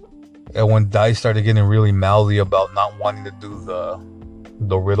when Dice started getting really mouthy about not wanting to do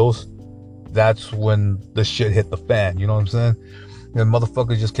the riddles. That's when the shit hit the fan. You know what I'm saying? And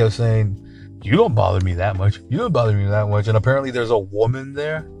motherfuckers just kept saying, "You don't bother me that much. You don't bother me that much." And apparently, there's a woman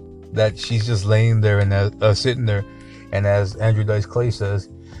there that she's just laying there and sitting there, and as Andrew Dice Clay says,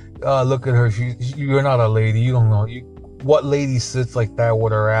 "Look at her. You're not a lady. You don't know. What lady sits like that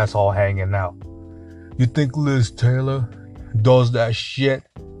with her ass all hanging out? You think Liz Taylor does that shit?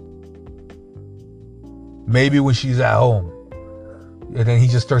 Maybe when she's at home." And then he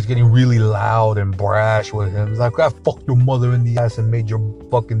just starts getting really loud and brash with him. He's like, "I fucked your mother in the ass and made your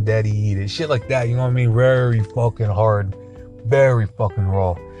fucking daddy eat it." Shit like that, you know what I mean? Very fucking hard. Very fucking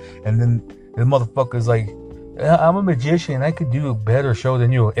raw. And then the motherfucker's like, "I'm a magician. I could do a better show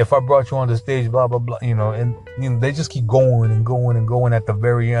than you. If I brought you on the stage, blah, blah, blah." You know, and you know, they just keep going and going and going. At the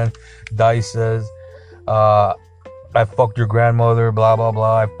very end, Dice says, "I fucked your grandmother, blah, blah,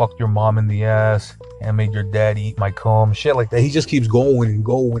 blah. I fucked your mom in the ass and made your dad eat my cum." Shit like that. He just keeps going and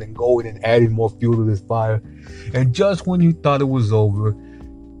going and going and adding more fuel to this fire. And just when you thought it was over,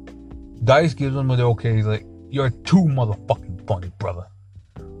 Dice gives him the okay. He's like, "You're too motherfucking funny, brother.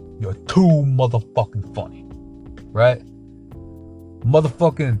 You're too motherfucking funny." Right?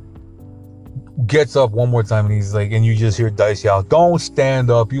 Motherfucking gets up one more time and he's like, and you just hear Dice yell, "Don't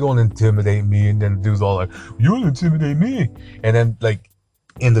stand up. You don't intimidate me." And then the dude's all like, "You don't intimidate me." And then, like,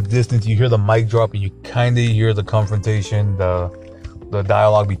 in the distance, you hear the mic drop and you kind of hear the confrontation, the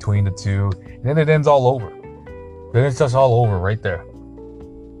dialogue between the two. And then it ends all over. Then it's just all over right there.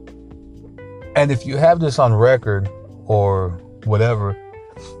 And if you have this on record or whatever,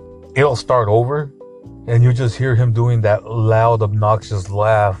 it'll start over and you just hear him doing that loud, obnoxious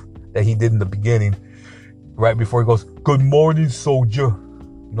laugh that he did in the beginning, right before he goes, "Good morning, soldier."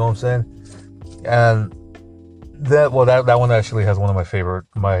 You know what I'm saying? And that one actually has one of my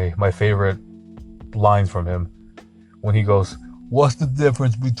favorite lines from him when he goes, "What's the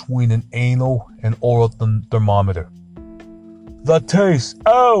difference between an anal and oral thermometer?" "The taste."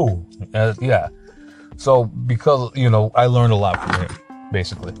 Oh, yeah. So because, you know, I learned a lot from him,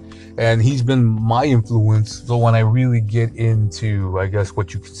 basically, and he's been my influence. So when I really get into, I guess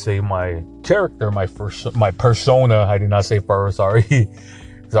what you could say, my character, my persona, I did not say fur, sorry.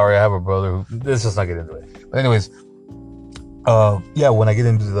 Sorry, I have a brother who, let's just not get into it. But anyways, yeah, when I get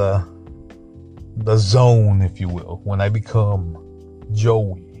into the zone, if you will, when I become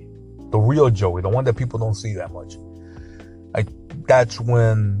Joey, the real Joey, the one that people don't see that much, that's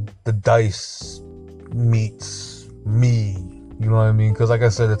when the Dice meets me. You know what I mean? Because like I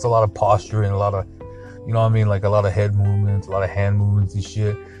said, it's a lot of posture and a lot of, you know what I mean, like a lot of head movements, a lot of hand movements and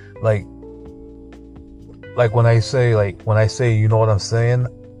shit. Like when I say, you know what I'm saying?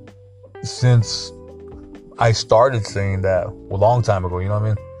 Since I started saying that a long time ago, you know what I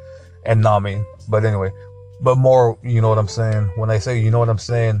mean? And not me, but anyway, but more, you know what I'm saying? When I say, you know what I'm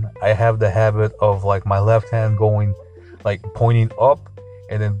saying, I have the habit of, like, my left hand going, like, pointing up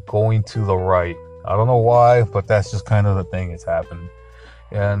and then going to the right. I don't know why, but that's just kind of the thing that's happened.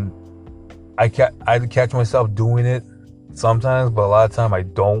 And I catch myself doing it sometimes, but a lot of time I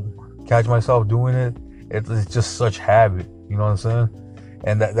don't catch myself doing it. It's just such habit, you know what I'm saying?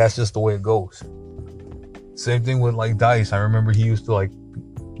 And that's just the way it goes. Same thing with, like, Dice. I remember he used to, like,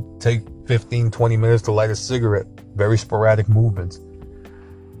 take 15-20 minutes to light a cigarette. Very sporadic movements.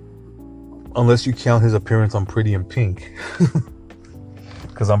 Unless you count his appearance on Pretty in Pink.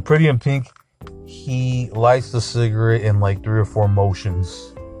 Because on Pretty in Pink, he lights the cigarette in like 3 or 4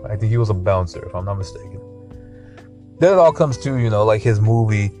 motions. I think he was a bouncer, if I'm not mistaken. Then it all comes to, you know, like his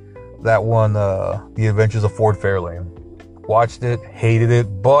movie, that one, The Adventures of Ford Fairlane. Watched it, hated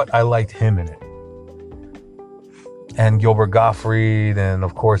it, but I liked him in it. And Gilbert Gottfried, and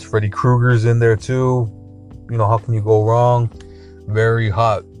of course Freddy Krueger's in there too. You know, how can you go wrong? Very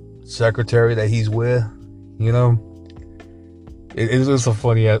hot secretary that he's with, you know. It's just so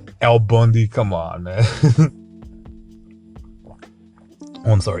funny. Al Bundy, come on, man.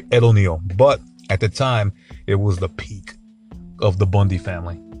 Oh, I'm sorry, Ed O'Neill. But at the time, it was the peak of the Bundy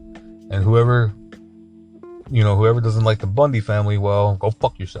family. And whoever doesn't like the Bundy family, well, go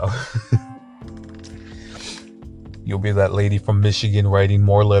fuck yourself. You'll be that lady from Michigan writing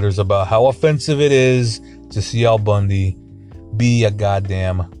more letters about how offensive it is to see Al Bundy be a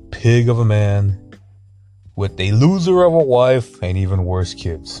goddamn pig of a man with a loser of a wife and even worse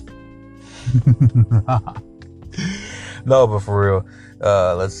kids. No, but for real,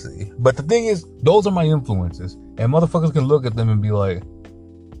 let's see. But the thing is, those are my influences, and motherfuckers can look at them and be like,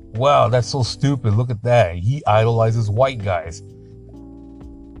 wow, that's so stupid. Look at that. He idolizes white guys.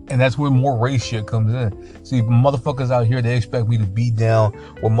 And that's where more race shit comes in. See, motherfuckers out here, they expect me to beat down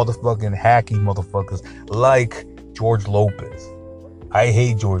with motherfucking hacky motherfuckers like George Lopez. I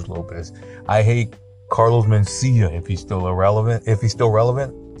hate George Lopez. I hate Carlos Mencia if he's still relevant.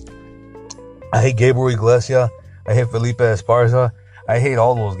 I hate Gabriel Iglesias. I hate Felipe Esparza. I hate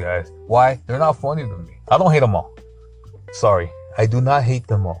all those guys. Why? They're not funny to me. I don't hate them all. Sorry. I do not hate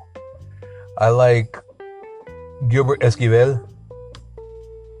them all. I like Gilbert Esquivel.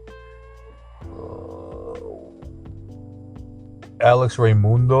 Alex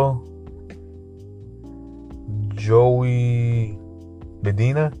Raimundo. Joey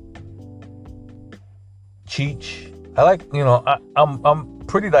Medina. Cheech. I like, I'm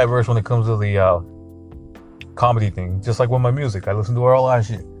pretty diverse when it comes to the comedy thing. Just like with my music, I listen to a lot of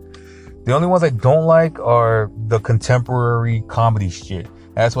shit. The only ones I don't like are the contemporary comedy shit.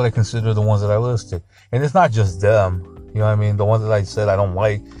 That's what I consider the ones that I listed. And it's not just them. You know what I mean? The ones that I said I don't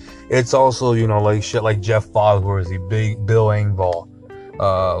like. It's also, like shit like Jeff Foxworthy, big Bill Engvall.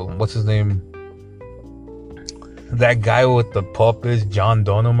 What's his name? That guy with the puppets, John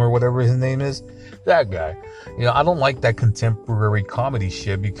Dunham or whatever his name is. That guy. I don't like that contemporary comedy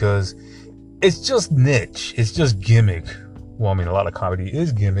shit because it's just niche. It's just gimmick. Well, I mean, a lot of comedy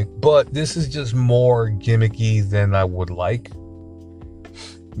is gimmick, but this is just more gimmicky than I would like.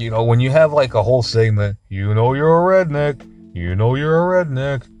 When you have like a whole segment, you're a redneck, you're a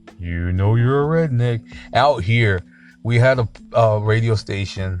redneck, you're a redneck. Out here, we had a radio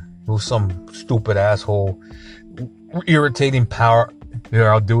station who's some stupid asshole irritating power.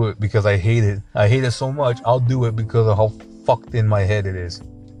 Here, I'll do it because I hate it. I hate it so much. I'll do it because of how fucked in my head it is.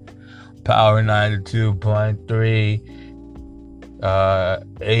 Power 92.3.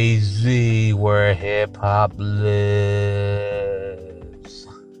 AZ, where hip hop lives.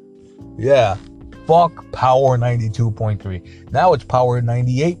 Yeah. Fuck Power 92.3. Now it's Power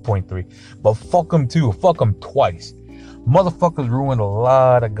 98.3. But fuck them too. Fuck them twice. Motherfuckers ruined a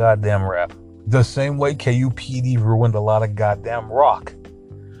lot of goddamn rap. The same way KUPD ruined a lot of goddamn rock.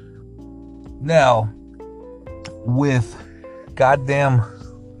 Now, with goddamn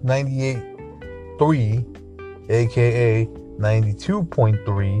 98.3, aka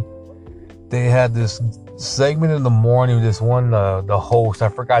 92.3, they had this segment in the morning. This one, the host, I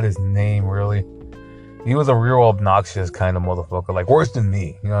forgot his name really. He was a real obnoxious kind of motherfucker, like worse than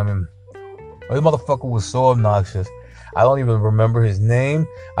me. You know what I mean? This motherfucker was so obnoxious. I don't even remember his name.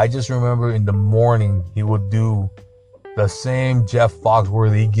 I just remember in the morning he would do the same Jeff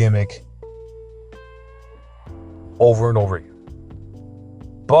Foxworthy gimmick over and over again.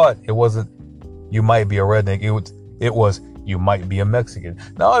 But it wasn't, you might be a redneck. It was, you might be a Mexican.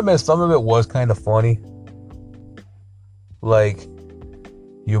 Now, I admit some of it was kind of funny. Like,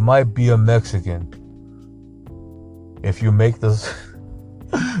 you might be a Mexican if you make this.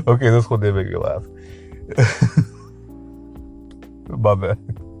 Okay, this one did make me laugh. My bad.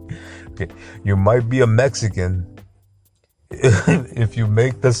 Okay, you might be a Mexican if you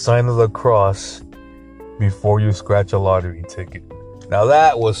make the sign of the cross before you scratch a lottery ticket. Now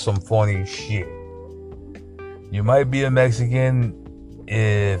that was some funny shit. You might be a Mexican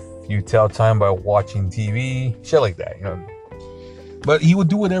if you tell time by watching TV, shit like that, But he would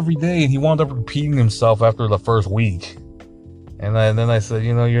do it every day, and he wound up repeating himself after the first week. And then I said,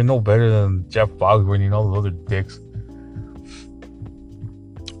 you're no better than Jeff Foxworthy and all those other dicks.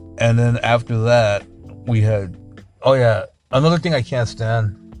 And then after that, we had, another thing I can't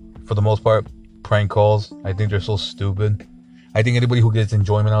stand, for the most part, prank calls. I think they're so stupid. I think anybody who gets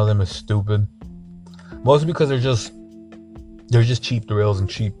enjoyment out of them is stupid. Mostly because they're just cheap thrills and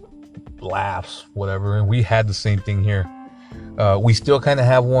cheap laughs, whatever. And we had the same thing here. We still kind of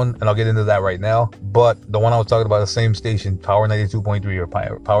have one, and I'll get into that right now. But the one I was talking about, the same station, Power 92.3 or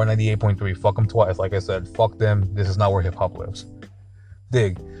Power 98.3, fuck them twice. Like I said, fuck them. This is not where hip hop lives.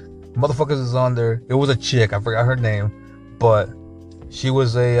 Dig. Motherfuckers is on there. It was a chick. I forgot her name. But she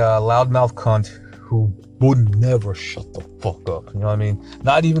was a loudmouth cunt who would never shut the fuck up. You know what I mean?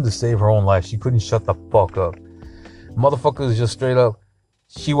 Not even to save her own life. She couldn't shut the fuck up. Motherfuckers just straight up,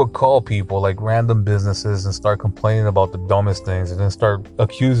 she would call people, like random businesses, and start complaining about the dumbest things, and then start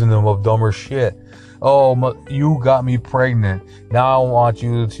accusing them of dumber shit. Oh, you got me pregnant. Now I want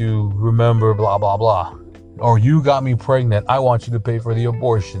you to remember blah, blah, blah. or you got me pregnant, I want you to pay for the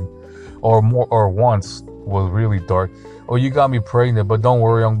abortion, or more, or once was really dark, or you got me pregnant, but don't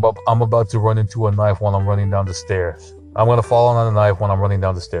worry, I'm about to run into a knife while I'm running down the stairs. I'm gonna fall on a knife when I'm running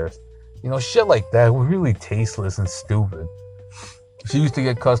down the stairs. You know, shit like that was really tasteless and stupid. She used to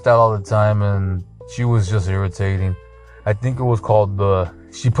get cussed out all the time, and she was just irritating. I think it was called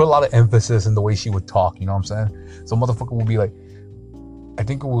she put a lot of emphasis in the way she would talk, you know what I'm saying? So motherfucker would be like, I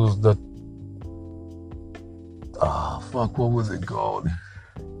think it was what was it called?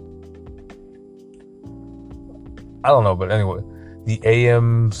 I don't know, but anyway, the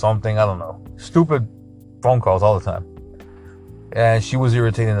AM something, I don't know. Stupid phone calls all the time. And she was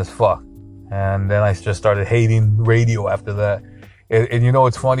irritating as fuck. And then I just started hating radio after that. And you know,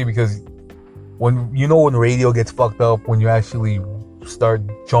 it's funny because when radio gets fucked up, when you actually start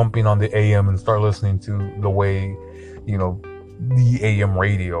jumping on the AM and start listening to the way, you know, the AM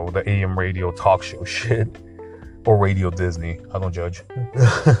radio talk show shit, or Radio Disney. I don't judge.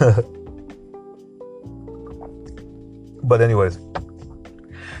 But anyways,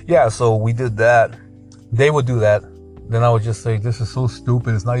 yeah, so we did that. They would do that. Then I would just say, this is so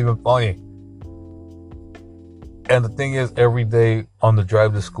stupid, it's not even funny. And the thing is, every day on the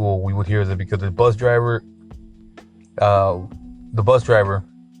drive to school, we would hear that because the bus driver,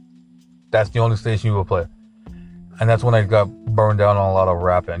 that's the only station you would play. And that's when I got burned down on a lot of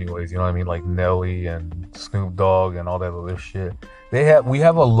rap anyways, you know what I mean? Like Nelly and Snoop Dogg and all that other shit. We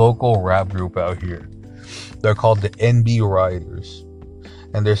have a local rap group out here. They're called the NB Riders.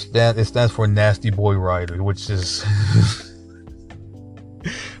 And it stands for Nasty Boy Riders, which is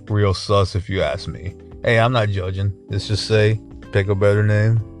real sus if you ask me. Hey, I'm not judging. Let's just say, pick a better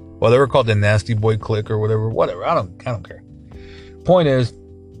name. Well, they were called the Nasty Boy Clique or whatever. I don't care. Point is,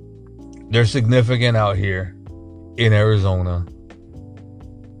 they're significant out here in Arizona.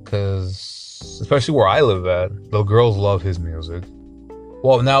 Because, especially where I live at, the girls love his music.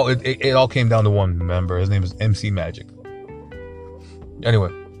 Well, now it all came down to one member. His name is MC Magic.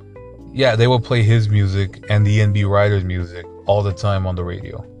 Anyway, yeah, they would play his music and the NB Riders music all the time on the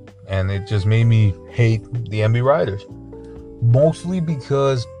radio. And it just made me hate the NB Riders. Mostly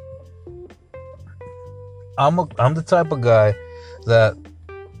because I'm the type of guy that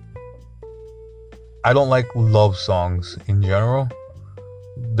I don't like love songs in general.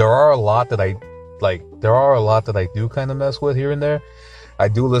 There are a lot that I do kind of mess with here and there. I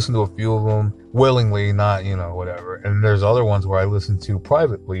do listen to a few of them willingly, not, whatever. And there's other ones where I listen to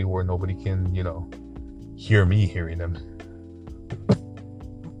privately where nobody can, hear me hearing them.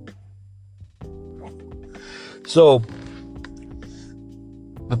 So,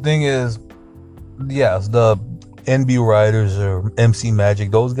 the thing is, yes, the NB Riders or MC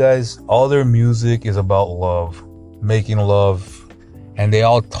Magic, those guys, all their music is about love, making love, and they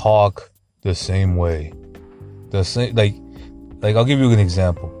all talk the same way. The same, like I'll give you an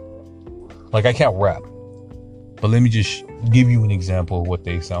example. Like, I can't rap, but let me just give you an example of what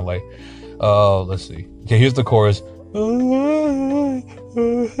they sound like. Let's see. Okay, here's the chorus.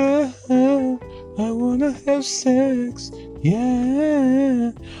 I wanna have sex,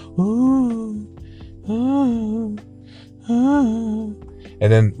 yeah. Ooh, ooh, ooh.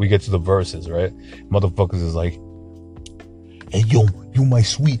 And then we get to the verses, right? Motherfuckers is like, hey, yo, you my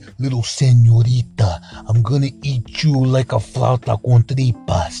sweet little señorita. I'm gonna eat you like a flauta con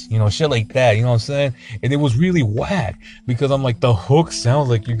tripas. Shit like that, you know what I'm saying? And it was really whack because I'm like, the hook sounds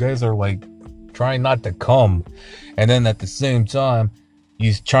like you guys are like trying not to come. And then at the same time,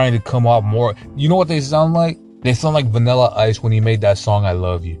 he's trying to come out more. You know what they sound like? They sound like Vanilla Ice when he made that song, I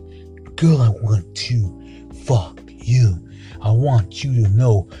Love You. Girl, I want to fuck you. I want you to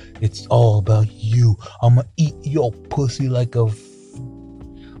know it's all about you. I'ma eat your pussy like a...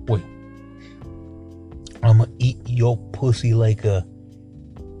 I'ma eat your pussy like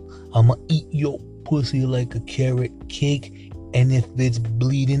a carrot cake. And if it's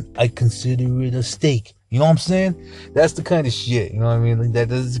bleeding, I consider it a steak. You know what I'm saying? That's the kind of shit, you know what I mean? Like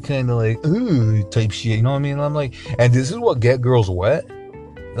that's the kind of like, ooh, type shit, you know what I mean? And I'm like, and this is what get girls wet? You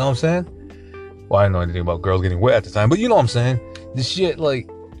know what I'm saying? Well, I didn't know anything about girls getting wet at the time, but you know what I'm saying? This shit, like,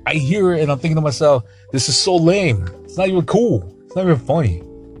 I hear it and I'm thinking to myself, this is so lame. It's not even cool. It's not even funny.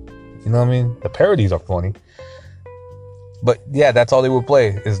 You know what I mean? The parodies are funny. But yeah, that's all they would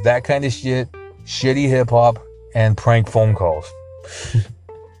play, is that kind of shit, shitty hip-hop, and prank phone calls.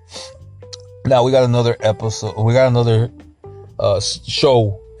 Now we got another episode. We got another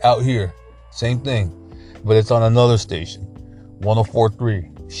show out here. Same thing, but it's on another station,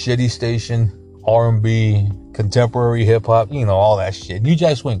 104.3. Shitty station, R&B, contemporary hip hop. All that shit. New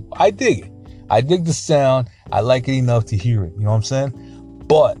Jack Swing. I dig it. I dig the sound. I like it enough to hear it. You know what I'm saying?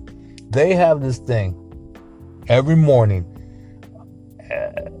 But they have this thing every morning.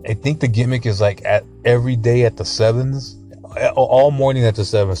 I think the gimmick is like at every day at the 7s. All morning at the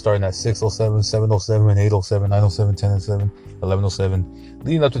 7, starting at 6:07, 7:07, 8:07, 9:07, 10:07, 11:07,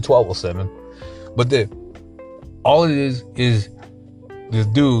 leading up to 12:07. But all it is this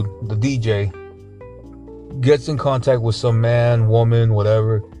dude, the DJ, gets in contact with some man, woman,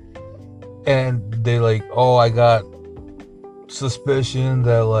 whatever, and they like, oh, I got suspicion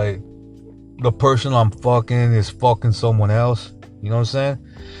that like the person I'm fucking is fucking someone else. You know what I'm saying?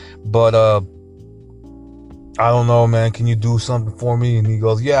 But I don't know, man. Can you do something for me? And he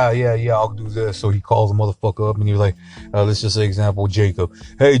goes, yeah, I'll do this. So he calls the motherfucker up and he's like, let's just say example, Jacob.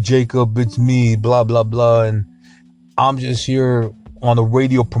 Hey, Jacob, it's me, blah, blah, blah. And I'm just here on a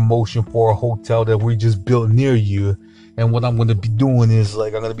radio promotion for a hotel that we just built near you. And what I'm going to be doing is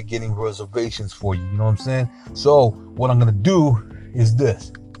like, I'm going to be getting reservations for you. You know what I'm saying? So what I'm going to do is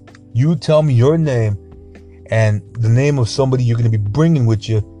this. You tell me your name and the name of somebody you're going to be bringing with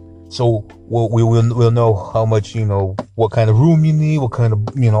you. So we'll know how much, what kind of room you need, what kind of,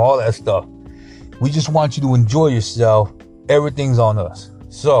 all that stuff. We just want you to enjoy yourself. Everything's on us.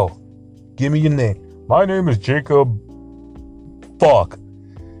 So, give me your name. My name is Jacob Fuck.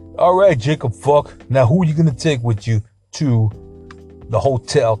 All right, Jacob Fuck. Now, who are you going to take with you to the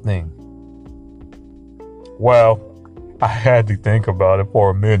hotel thing? Well, I had to think about it for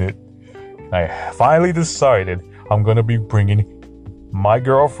a minute. I finally decided I'm going to be bringing my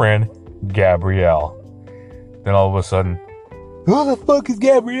girlfriend, Gabrielle. Then all of a sudden, who the fuck is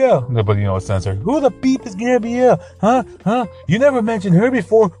Gabrielle? Nobody knows censor. Who the beep is Gabrielle? Huh? You never mentioned her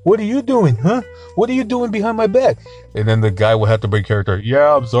before. What are you doing? Huh? What are you doing behind my back? And then the guy will have to break character.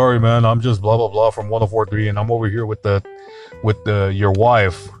 Yeah, I'm sorry, man. I'm just blah blah blah from 104.3, and I'm over here with your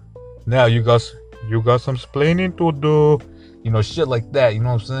wife. Now you got some explaining to do. Shit like that, you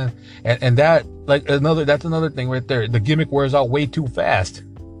know what I'm saying? And that, that's another thing right there. The gimmick wears out way too fast.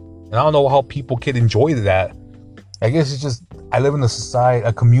 And I don't know how people can enjoy that. I guess it's just, I live in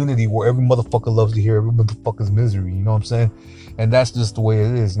a community where every motherfucker loves to hear every motherfucker's misery, you know what I'm saying? And that's just the way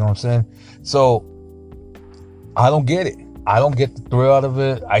it is, you know what I'm saying? So, I don't get it. I don't get the thrill out of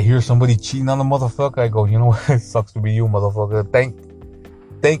it. I hear somebody cheating on the motherfucker. I go, you know what? It sucks to be you, motherfucker.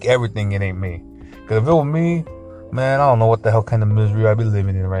 Thank everything it ain't me. Because if it was me, man, I don't know what the hell kind of misery I'd be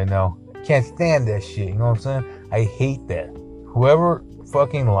living in right now. Can't stand that shit, you know what I'm saying? I hate that. Whoever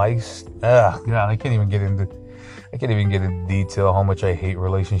fucking likes, God, I can't even get into detail how much I hate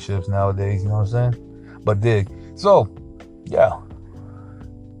relationships nowadays, you know what I'm saying? But so, yeah.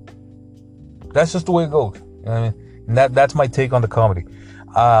 That's just the way it goes. You know what I mean? And that's my take on the comedy.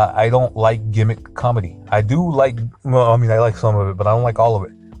 I don't like gimmick comedy. I like some of it, but I don't like all of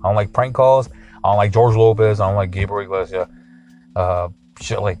it. I don't like prank calls. I don't like George Lopez. I don't like Gabriel Iglesias.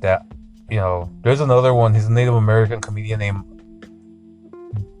 Shit like that. There's another one. He's a Native American comedian named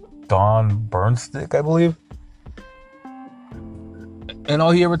Don Burnstick, I believe. And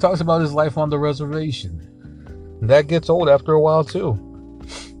all he ever talks about is life on the reservation. And that gets old after a while too.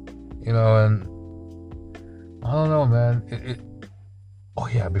 And I don't know, man. Oh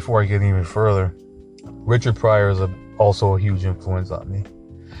yeah, before I get even further, Richard Pryor is also a huge influence on me.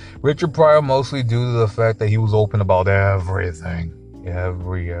 Richard Pryor mostly due to the fact that he was open about everything.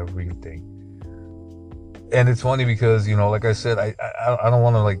 Everything. And it's funny because, like I said, I don't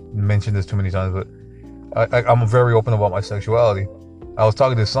want to mention this too many times, but I'm very open about my sexuality. I was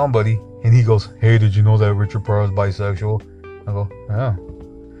talking to somebody and he goes, hey, did you know that Richard Pryor is bisexual? I go, yeah,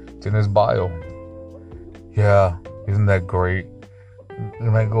 it's in his bio. Yeah, isn't that great?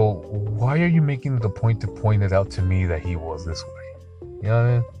 And I go, why are you making the point to point it out to me that he was this way? You know what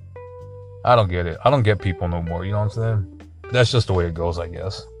I mean? I don't get it. I don't get people no more. You know what I'm saying? That's just the way it goes, I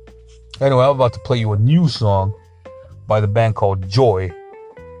guess. Anyway, I'm about to play you a new song by the band called Joy.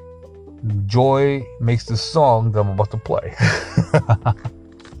 Joy makes the song that I'm about to play.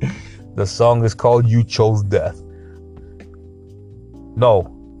 The song is called You Chose Death.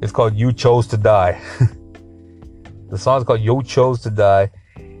 No, it's called You Chose to Die. The song is called You Chose to Die.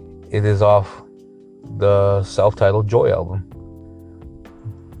 It is off the self-titled Joy album.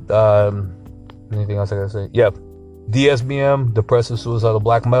 Anything else I gotta say? Yep. DSBM, Depressive Suicidal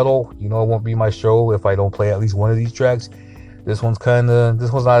Black Metal. It won't be my show if I don't play at least one of these tracks. This one's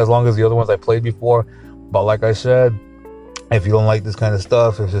not as long as the other ones I played before. But like I said, if you don't like this kind of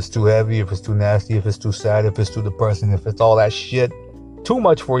stuff, if it's too heavy, if it's too nasty, if it's too sad, if it's too depressing, if it's all that shit too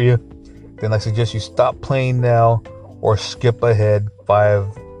much for you, then I suggest you stop playing now or skip ahead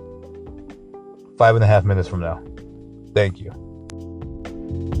 5.5 minutes from now. Thank you.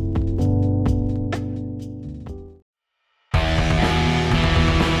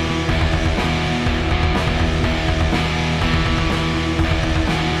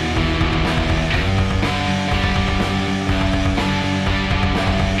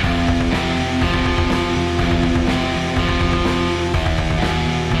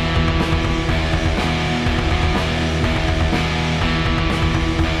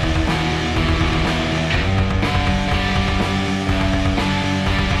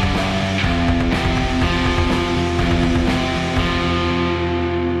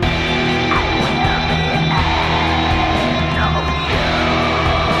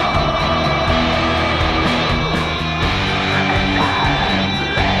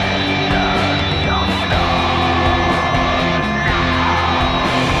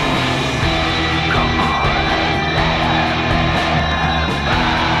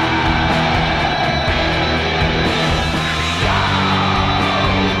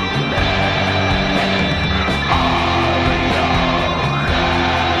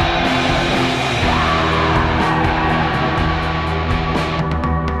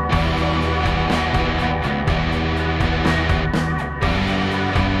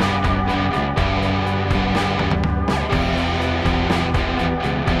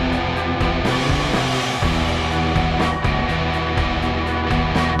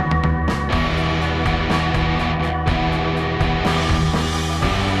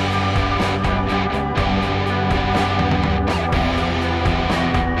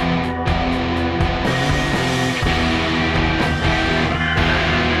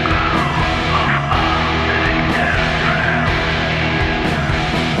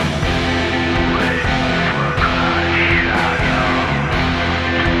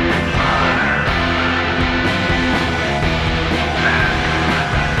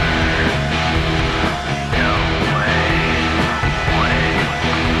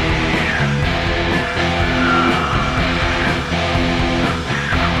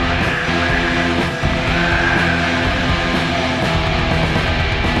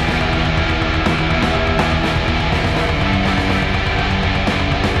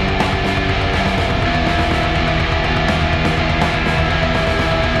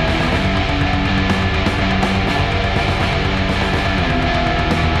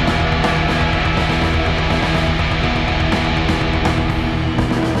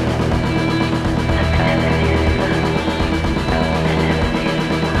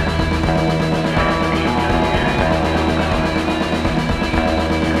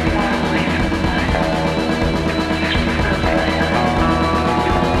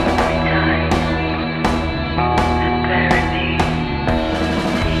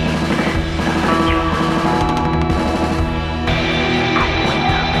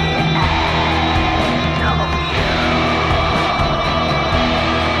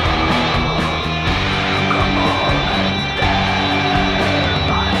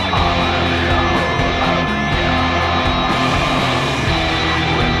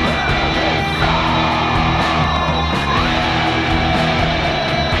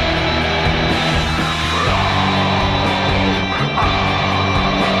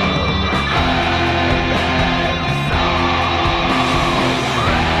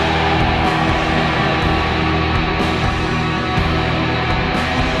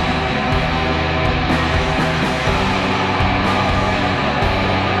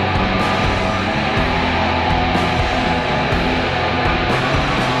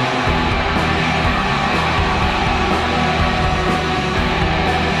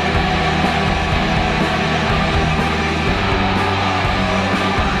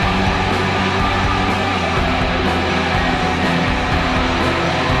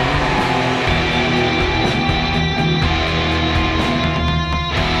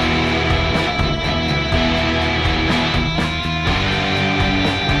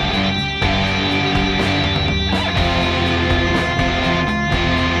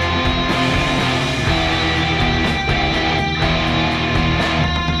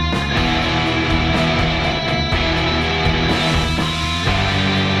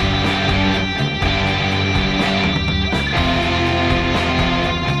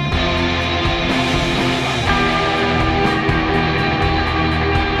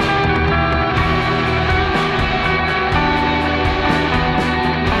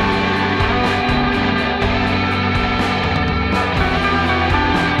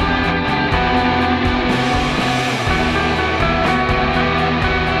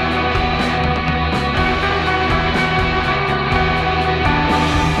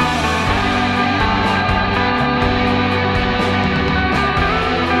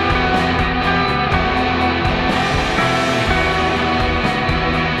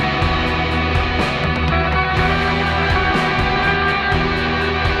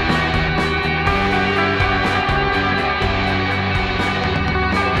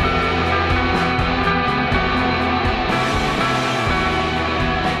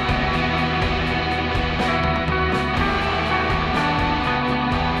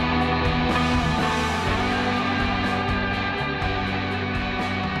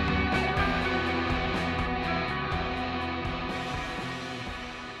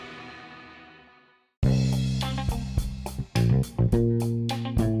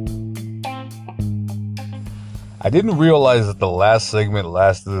 I didn't realize that the last segment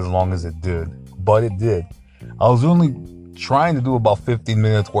lasted as long as it did, but it did. I was only trying to do about 15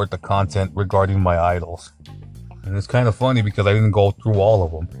 minutes worth of content regarding my idols. And it's kind of funny because I didn't go through all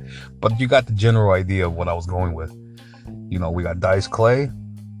of them, but you got the general idea of what I was going with. You know, we got Dice Clay,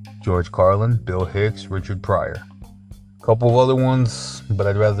 George Carlin, Bill Hicks, Richard Pryor. A couple of other ones, but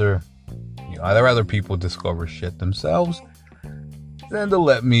I'd rather people discover shit themselves than to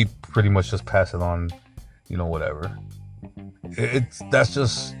let me pretty much just pass it on, you know, whatever. That's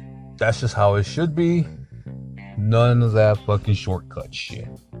just how it should be. None of that fucking shortcut shit.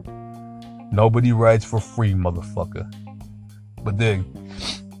 Nobody rides for free, motherfucker. But then,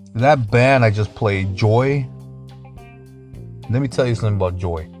 that band I just played, Joy. Let me tell you something about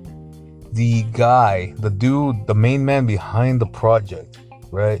Joy. The guy, the dude, the main man behind the project,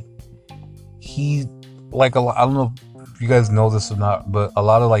 right? He, like, I don't know if you guys know this or not, but a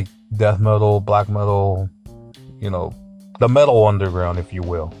lot of, like, death metal, black metal, you know, the metal underground, if you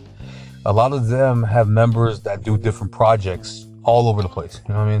will. A lot of them have members that do different projects all over the place.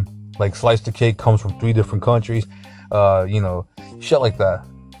 You know what I mean? Like Slice the Cake comes from 3 different countries. You know, shit like that.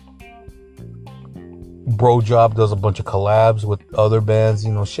 Bro Job does a bunch of collabs with other bands,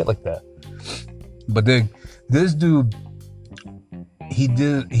 you know, shit like that. But then this dude,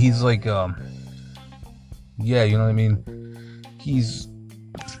 he's like, yeah, you know what I mean? He's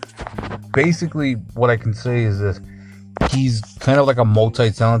basically, what I can say is this. He's kind of like a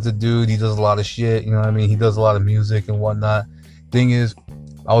multi-talented dude. He does a lot of shit, you know what I mean? He does a lot of music and whatnot. Thing is,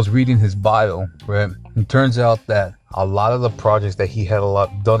 I was reading his bio, right? It turns out that a lot of the projects that he had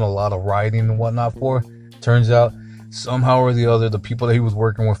done a lot of writing and whatnot for, turns out somehow or the other, the people that he was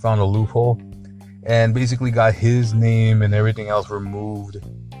working with found a loophole and basically got his name and everything else removed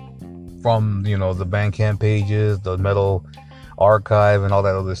from, you know, the Bandcamp pages, the metal archive and all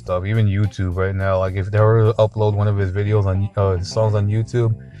that other stuff. Even YouTube right now, like if they were to upload one of his videos on his songs on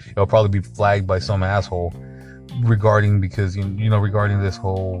YouTube, it'll probably be flagged by some asshole regarding this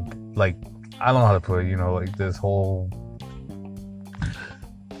whole, like, I don't know how to put it, you know, like this whole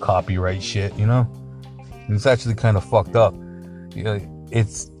copyright shit, you know. And it's actually kind of fucked up. You know,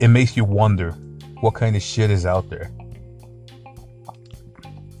 it makes you wonder what kind of shit is out there.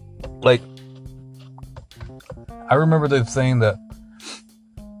 Like, I remember them saying that,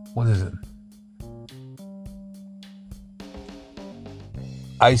 what is it?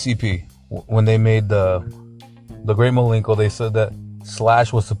 ICP, when they made the Great Malenko, they said that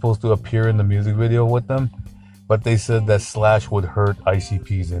Slash was supposed to appear in the music video with them, but they said that Slash would hurt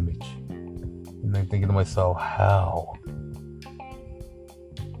ICP's image. And I'm thinking to myself, how?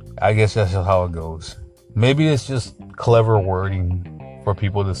 I guess that's just how it goes. Maybe it's just clever wording for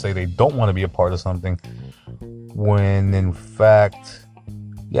people to say they don't want to be a part of something, when in fact,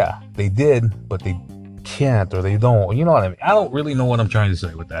 yeah, they did, but they can't, or they don't. You know what I mean? I don't really know what I'm trying to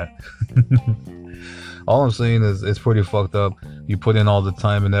say with that. All I'm saying is it's pretty fucked up. You put in all the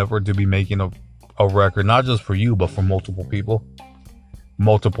time and effort to be making a record, not just for you, but for multiple people,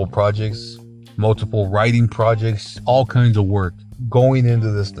 multiple projects, multiple writing projects, all kinds of work going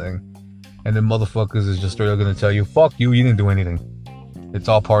into this thing. And then motherfuckers is just straight up gonna tell you, fuck you, you didn't do anything. It's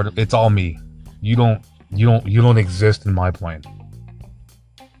all me. You don't exist in my plan.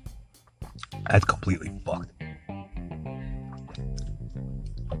 That's completely fucked.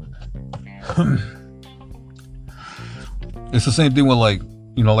 It's the same thing with, like,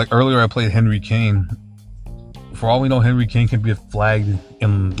 you know, like earlier I played Henry Kane. For all we know, Henry Kane can be flagged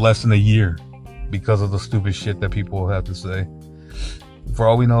in less than a year because of the stupid shit that people have to say. For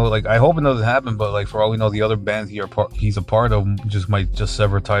all we know, like, I hope it doesn't happen, but like, for all we know, the other bands he's a part of might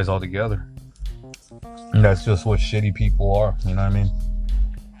sever ties altogether. And that's just what shitty people are, you know what I mean?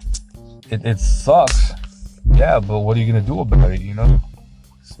 It sucks, yeah, but what are you gonna do about it, you know?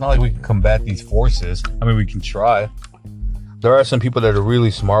 It's not like we can combat these forces. I mean, we can try. There are some people that are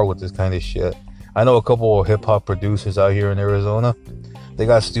really smart with this kind of shit. I know a couple of hip-hop producers out here in Arizona. They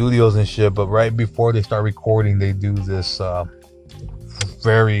got studios and shit, but right before they start recording, they do this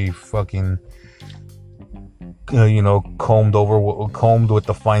very fucking, you know, combed with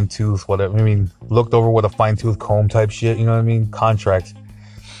the fine tooth, whatever. I mean, looked over with a fine tooth comb type shit, you know what I mean? Contracts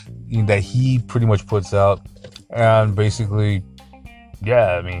that he pretty much puts out. And basically,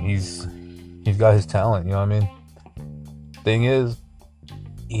 yeah, I mean, he's got his talent, you know what I mean? Thing is,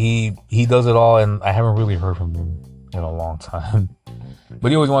 he does it all, and I haven't really heard from him in a long time.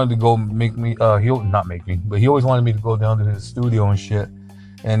 But he always wanted to go he always wanted me to go down to his studio and shit,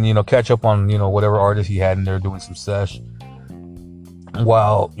 and, you know, catch up on, you know, whatever artist he had in there doing some sesh,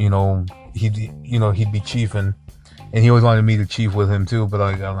 while, you know, he'd be chiefing. And he always wanted me to chief with him too, but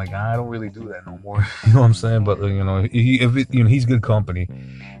I'm like, I don't really do that no more. You know what I'm saying? But he's good company,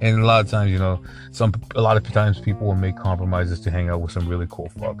 and a lot of times, a lot of times people will make compromises to hang out with some really cool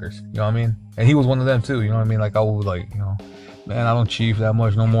fuckers. You know what I mean? And he was one of them too. You know what I mean? Like I would man, I don't chief that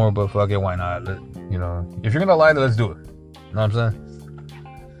much no more, but fuck it, why not? If you're gonna lie, let's do it. You know what I'm saying?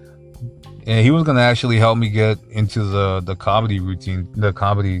 And he was gonna actually help me get into the comedy routine, the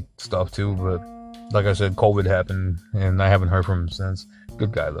comedy stuff too, but. Like I said, COVID happened, and I haven't heard from him since.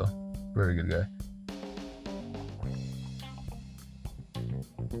 Good guy, though. Very good guy.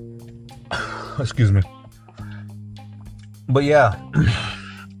 Excuse me. But yeah,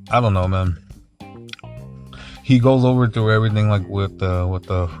 I don't know, man. He goes over through everything like with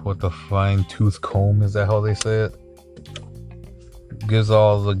the fine tooth comb. Is that how they say it? Gives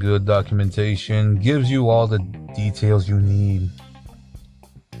all the good documentation. Gives you all the details you need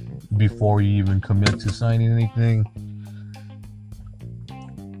before you even commit to signing anything.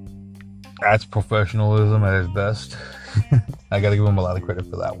 That's professionalism at its best. I gotta give him a lot of credit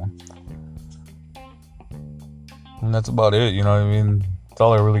for that one. And that's about it, you know what I mean? That's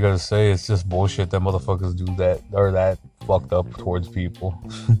all I really gotta say. It's just bullshit that motherfuckers do that, or that fucked up towards people.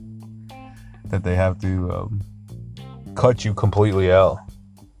 That they have to cut you completely out.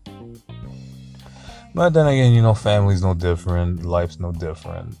 But then again, family's no different, life's no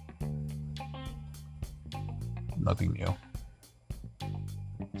different. Nothing new.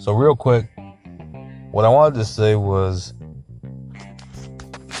 So real quick, what I wanted to say was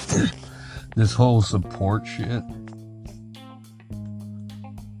this whole support shit.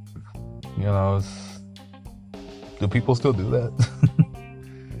 Do people still do that?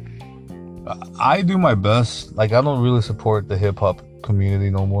 I do my best. Like, I don't really support the hip hop community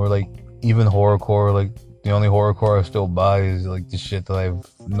no more. Like, even horrorcore. Like, the only horrorcore I still buy is like the shit that I've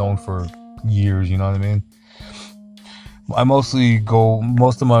known for years. You know what I mean? Most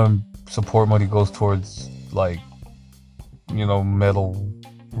of my support money goes towards like, metal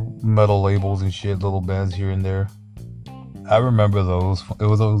labels and shit, little bands here and there. I remember those. It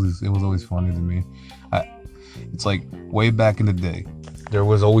was always funny to me. It's like way back in the day, there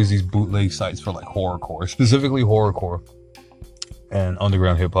was always these bootleg sites for like horrorcore, specifically horrorcore and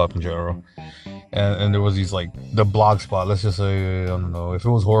underground hip hop in general. And there was these like the blog spot. Let's just say, I don't know, if it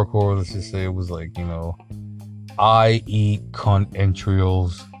was horrorcore, let's just say it was like,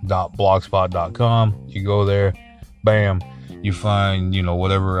 ieatcuntentrials.blogspot.com. You go there, bam, you find,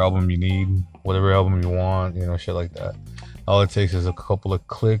 whatever album you need, whatever album you want, shit like that. All it takes is a couple of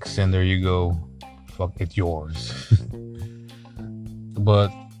clicks and there you go. Fuck, it's yours.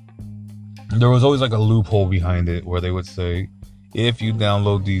 But there was always like a loophole behind it where they would say, if you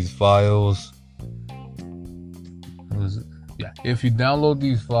download these files, if you download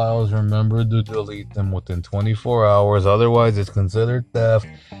these files, remember to delete them within 24 hours. Otherwise, it's considered theft.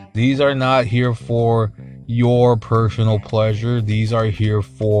 These are not here for your personal pleasure. These are here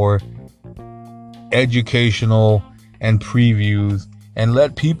for educational and previews. And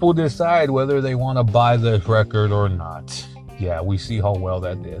let people decide whether they want to buy this record or not. Yeah, we see how well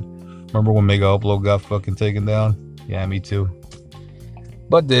that did. Remember when Mega Upload got fucking taken down? Yeah, me too.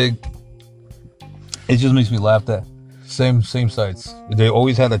 But it just makes me laugh that same sites, they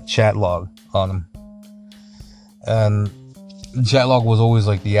always had a chat log on them, and the chat log was always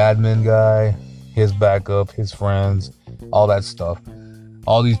like the admin guy, his backup, his friends, all that stuff.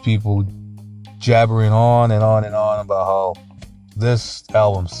 All these people jabbering on and on and on about how this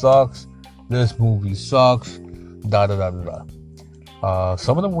album sucks, this movie sucks, da da da da da.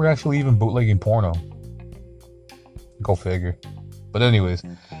 Some of them were actually even bootlegging porno. Go figure. But anyways,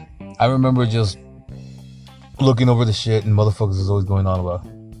 I remember just looking over the shit and motherfuckers is always going on about,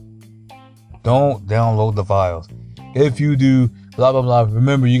 don't download the files. If you do, blah blah blah,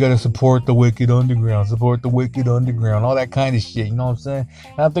 remember you gotta support the wicked underground, all that kind of shit, you know what I'm saying?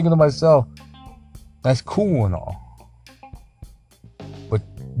 And I'm thinking to myself, that's cool and all, but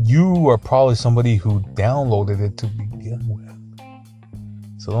you are probably somebody who downloaded it to begin with.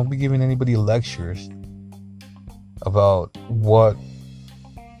 So don't be giving anybody lectures about what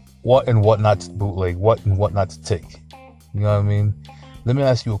and what not to bootleg, what and what not to take. You know what I mean? Let me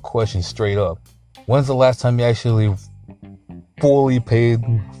ask you a question straight up. When's the last time you actually fully paid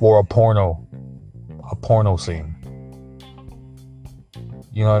for a porno scene?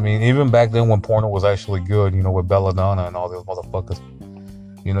 You know what I mean? Even back then when porno was actually good, with Belladonna and all those motherfuckers.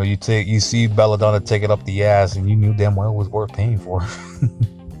 You see Belladonna take it up the ass and you knew damn well it was worth paying for.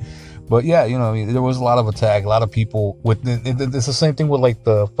 But yeah, you know, I mean, there was a lot of attack, a lot of people it's the same thing with like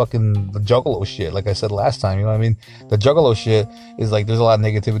the Juggalo shit. Like I said last time, you know what I mean? The Juggalo shit is like, there's a lot of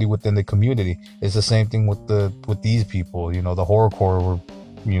negativity within the community. It's the same thing with these people, you know, the horrorcore,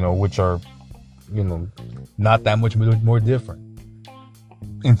 you know, which are, you know, not that much more different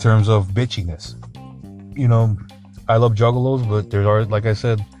in terms of bitchiness. You know, I love Juggalos, but there are, like I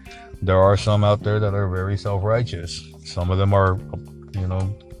said, there are some out there that are very self-righteous. Some of them are, you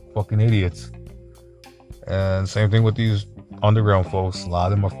know, fucking idiots. And same thing with these underground folks. A lot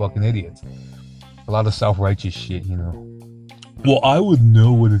of them are fucking idiots. A lot of self-righteous shit, you know. Well, I would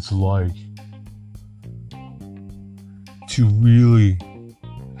know what it's like to really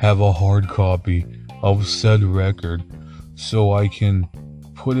have a hard copy of said record so I can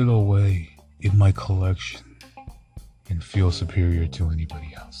put it away in my collection and feel superior to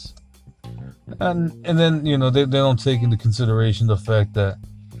anybody else. And then, you know, they don't take into consideration the fact that,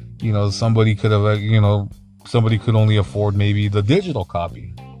 you know, somebody could only afford maybe the digital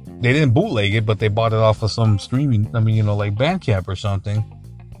copy. They didn't bootleg it, but they bought it off of some streaming, you know, like Bandcamp or something.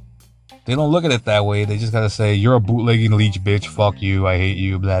 They don't look at it that way. They just gotta say, you're a bootlegging leech, bitch. Fuck you. I hate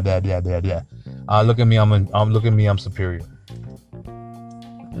you. Blah, blah, blah, blah, blah. Look at me. I'm superior.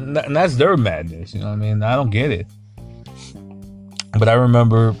 And that's their madness. You know what I mean? I don't get it. But I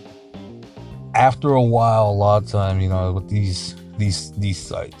remember after a while, a lot of time, you know, with these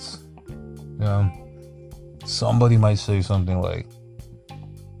sites, you know, somebody might say something like,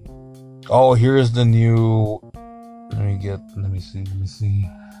 oh, here's the new, let me see.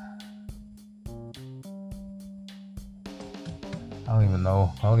 I don't even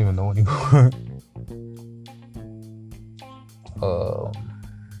know anymore.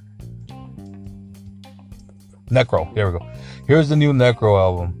 Necro, there we go. Here's the new Necro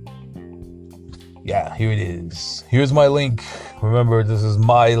album. Yeah, here it is. Here's my link. Remember, this is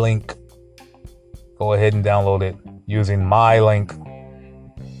my link. Go ahead and download it using my link.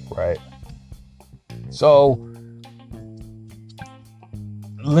 Right. So,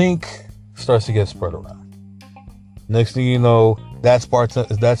 link starts to get spread around. Next thing you know, that sparks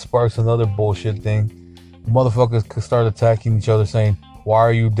another bullshit thing. Motherfuckers could start attacking each other, saying, "Why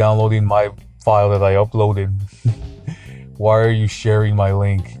are you downloading my file that I uploaded? Why are you sharing my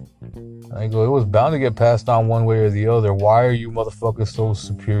link?" I go, it was bound to get passed on one way or the other. Why are you motherfuckers so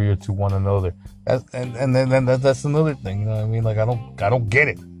superior to one another? That's another thing. You know what I mean? Like, I don't get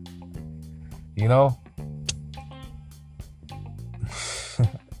it. You know?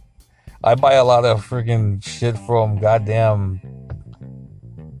 I buy a lot of freaking shit from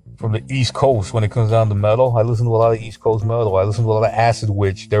the East Coast when it comes down to metal. I listen to a lot of East Coast metal. I listen to a lot of Acid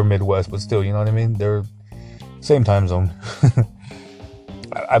Witch. They're Midwest, but still, you know what I mean? They're same time zone.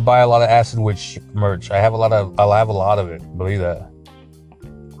 I buy a lot of Acid Witch merch. I'll have a lot of it. Believe that.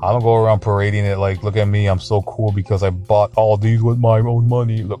 I don't go around parading it like, look at me, I'm so cool because I bought all these with my own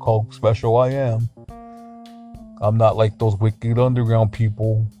money. Look how special I am. I'm not like those wicked underground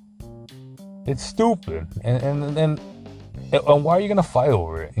people. It's stupid. And why are you gonna fight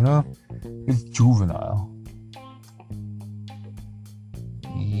over it? You know, it's juvenile.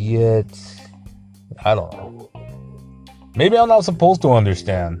 Yet, I don't know. Maybe I'm not supposed to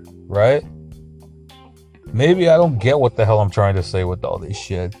understand, right? Maybe I don't get what the hell I'm trying to say with all this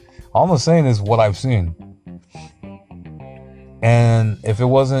shit. All I'm saying is what I've seen. And if it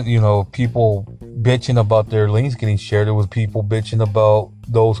wasn't, you know, people bitching about their links getting shared, it was people bitching about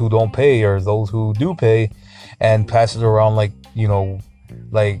those who don't pay or those who do pay and pass it around like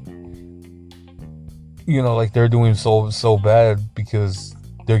they're doing so bad because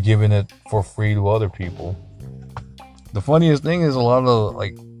they're giving it for free to other people. The funniest thing is a lot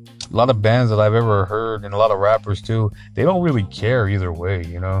of bands that I've ever heard, and a lot of rappers too, they don't really care either way,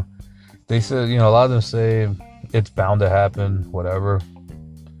 you know. They said, you know, a lot of them say it's bound to happen, whatever.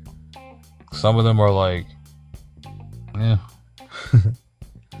 Some of them are like, yeah.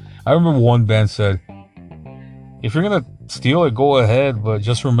 I remember one band said, if you're gonna steal it, go ahead, but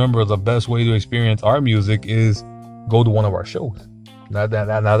just remember the best way to experience our music is go to one of our shows. Now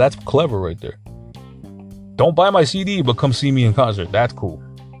that's clever right there. Don't buy my CD, but come see me in concert. That's cool.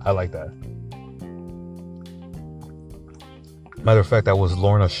 I like that. Matter of fact, I was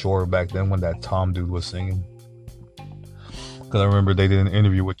Lorna Shore back then when that Tom dude was singing. Because I remember they did an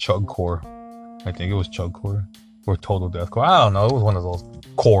interview with Chugcore. I think it was Chugcore. Or Total Deathcore. I don't know. It was one of those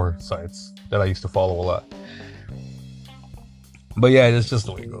core sites that I used to follow a lot. But yeah, it's just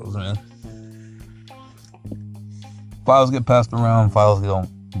the way it goes, man. Files get passed around. Files don't.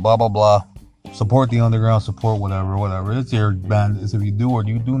 Blah, blah, blah. Support the underground, support whatever. It's your band. It's if you do or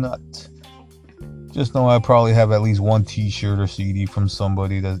you do not. Just know I probably have at least one t-shirt or CD from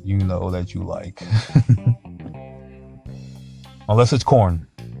somebody that you know that you like. Unless it's Korn.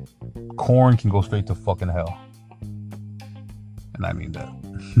 Korn can go straight to fucking hell. And I mean that.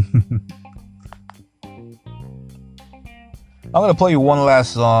 I'm going to play you one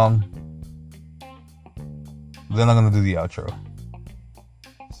last song. Then I'm going to do the outro.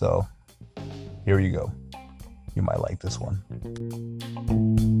 So, here you go. You might like this one.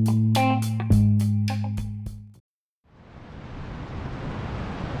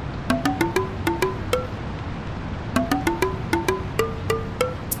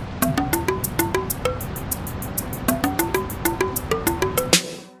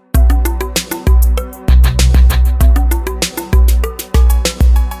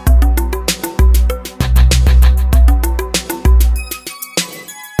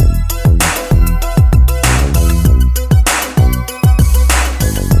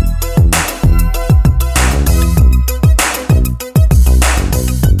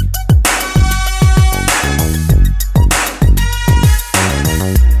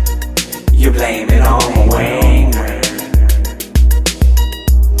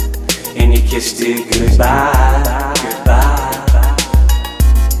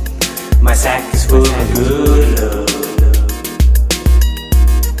 My sack is full of good love.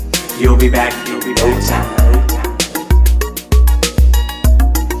 You'll be back no time.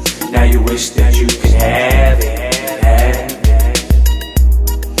 Now you wish that you could have it,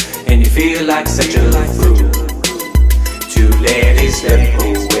 and you feel like such a fool to let it slip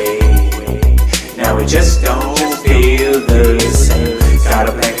away. Now it just don't feel the same.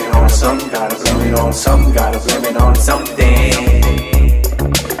 Gotta blame it on something, gotta blame it on something, gotta blame it on something.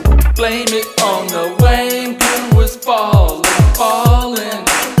 Blame it on the way good was falling.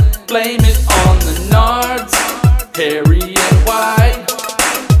 Blame it on the nards, hairy and white.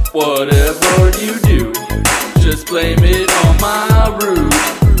 Whatever you do, just blame it on my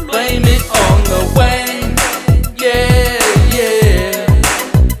roots. Blame it on the way, yeah.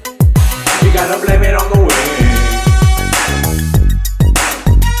 You gotta blame it on the way.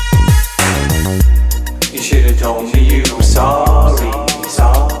 You should've told me you were sorry.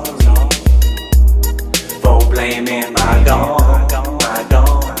 Blaming my dawn.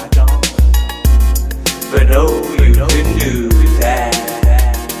 But no, you didn't do that.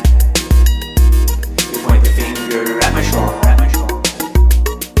 You point the finger at my strong.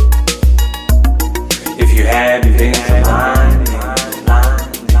 If you hadn't been mine,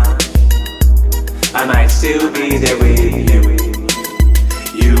 I might still be there with you.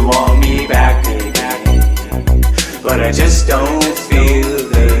 You want me back again, but I just don't feel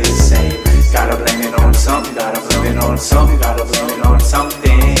the same. Gotta blame it on something, gotta blame it on something, gotta blame it on something.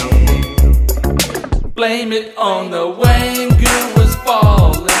 Blame it on the way good was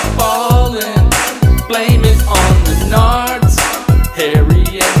falling. Blame it on the nards, hairy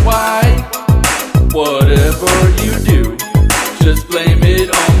and white. Whatever you do, just blame it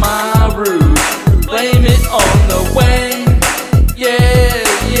on my roots. Blame it on the way, yeah.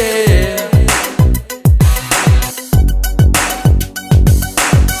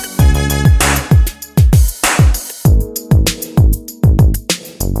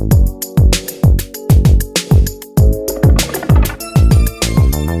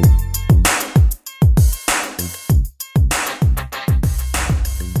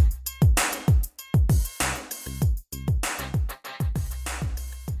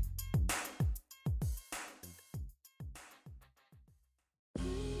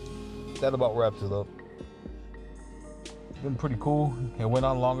 That about wraps it up. It's been pretty cool. It went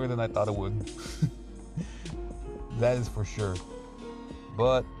on longer than I thought it would. That is for sure.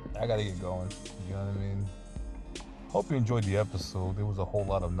 But I gotta get going. You know what I mean? Hope you enjoyed the episode. There was a whole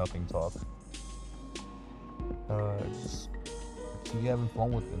lot of nothing talk. Just be having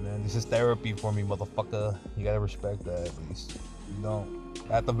fun with it, man. This is therapy for me, motherfucker. You gotta respect that at least. You know,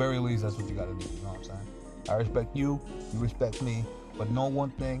 at the very least, that's what you gotta do. You know what I'm saying? I respect you. You respect me. But know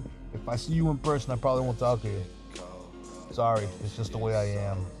one thing, if I see you in person, I probably won't talk to you. Sorry, it's just the way I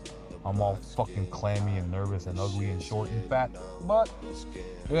am. I'm all fucking clammy and nervous and ugly and short and fat. But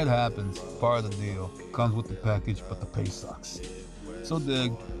it happens. Part of the deal. Comes with the package, but the pay sucks. So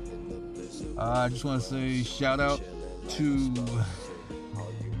dig. I just want to say shout out to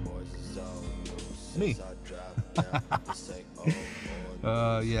me.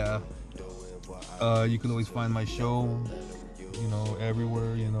 Yeah. You can always find my show, you know,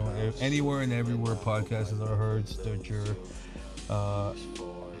 everywhere, you know, anywhere and everywhere podcasts are heard. Stitcher,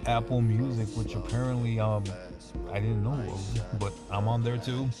 Apple Music, which apparently I didn't know of, but I'm on there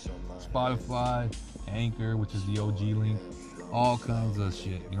too. Spotify, Anchor, which is the OG link, all kinds of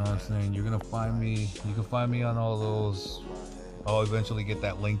shit. You know what I'm saying? You're gonna find me. You can find me on all those. I'll eventually get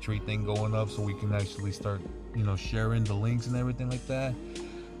that link tree thing going up so we can actually start, sharing the links and everything like that.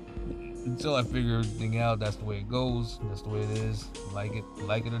 Until I figure everything out, that's the way it goes. That's the way it is. Like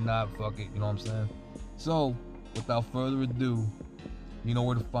it or not, fuck it. You know what I'm saying? So, without further ado, you know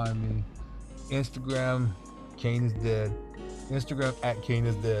where to find me. Instagram, Kane is dead. Instagram at Kane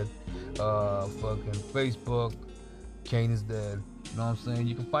is dead. Fucking Facebook, Kane is dead. You know what I'm saying?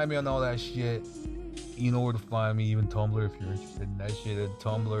 You can find me on all that shit. You know where to find me. Even Tumblr if you're interested in that shit. At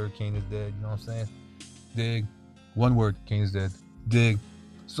Tumblr, Kane is dead. You know what I'm saying? Dig. One word, Kane is dead. Dig.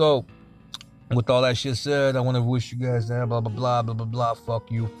 So, with all that shit said, I want to wish you guys that blah blah blah blah blah blah.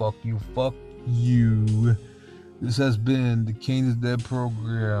 Fuck you, fuck you, fuck you. This has been the Kane is Dead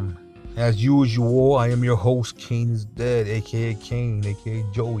program. As usual, I am your host, Kane is Dead, aka Kane, aka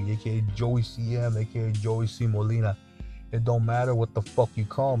Joey, aka Joey CM, aka Joey C. Molina. It don't matter what the fuck you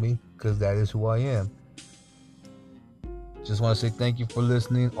call me, because that is who I am. Just want to say thank you for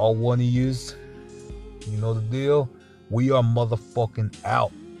listening, all one of yous. You know the deal. We are motherfucking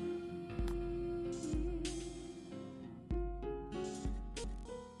out.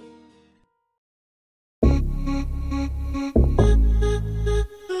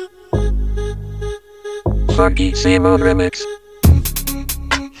 Funky Simon Remix.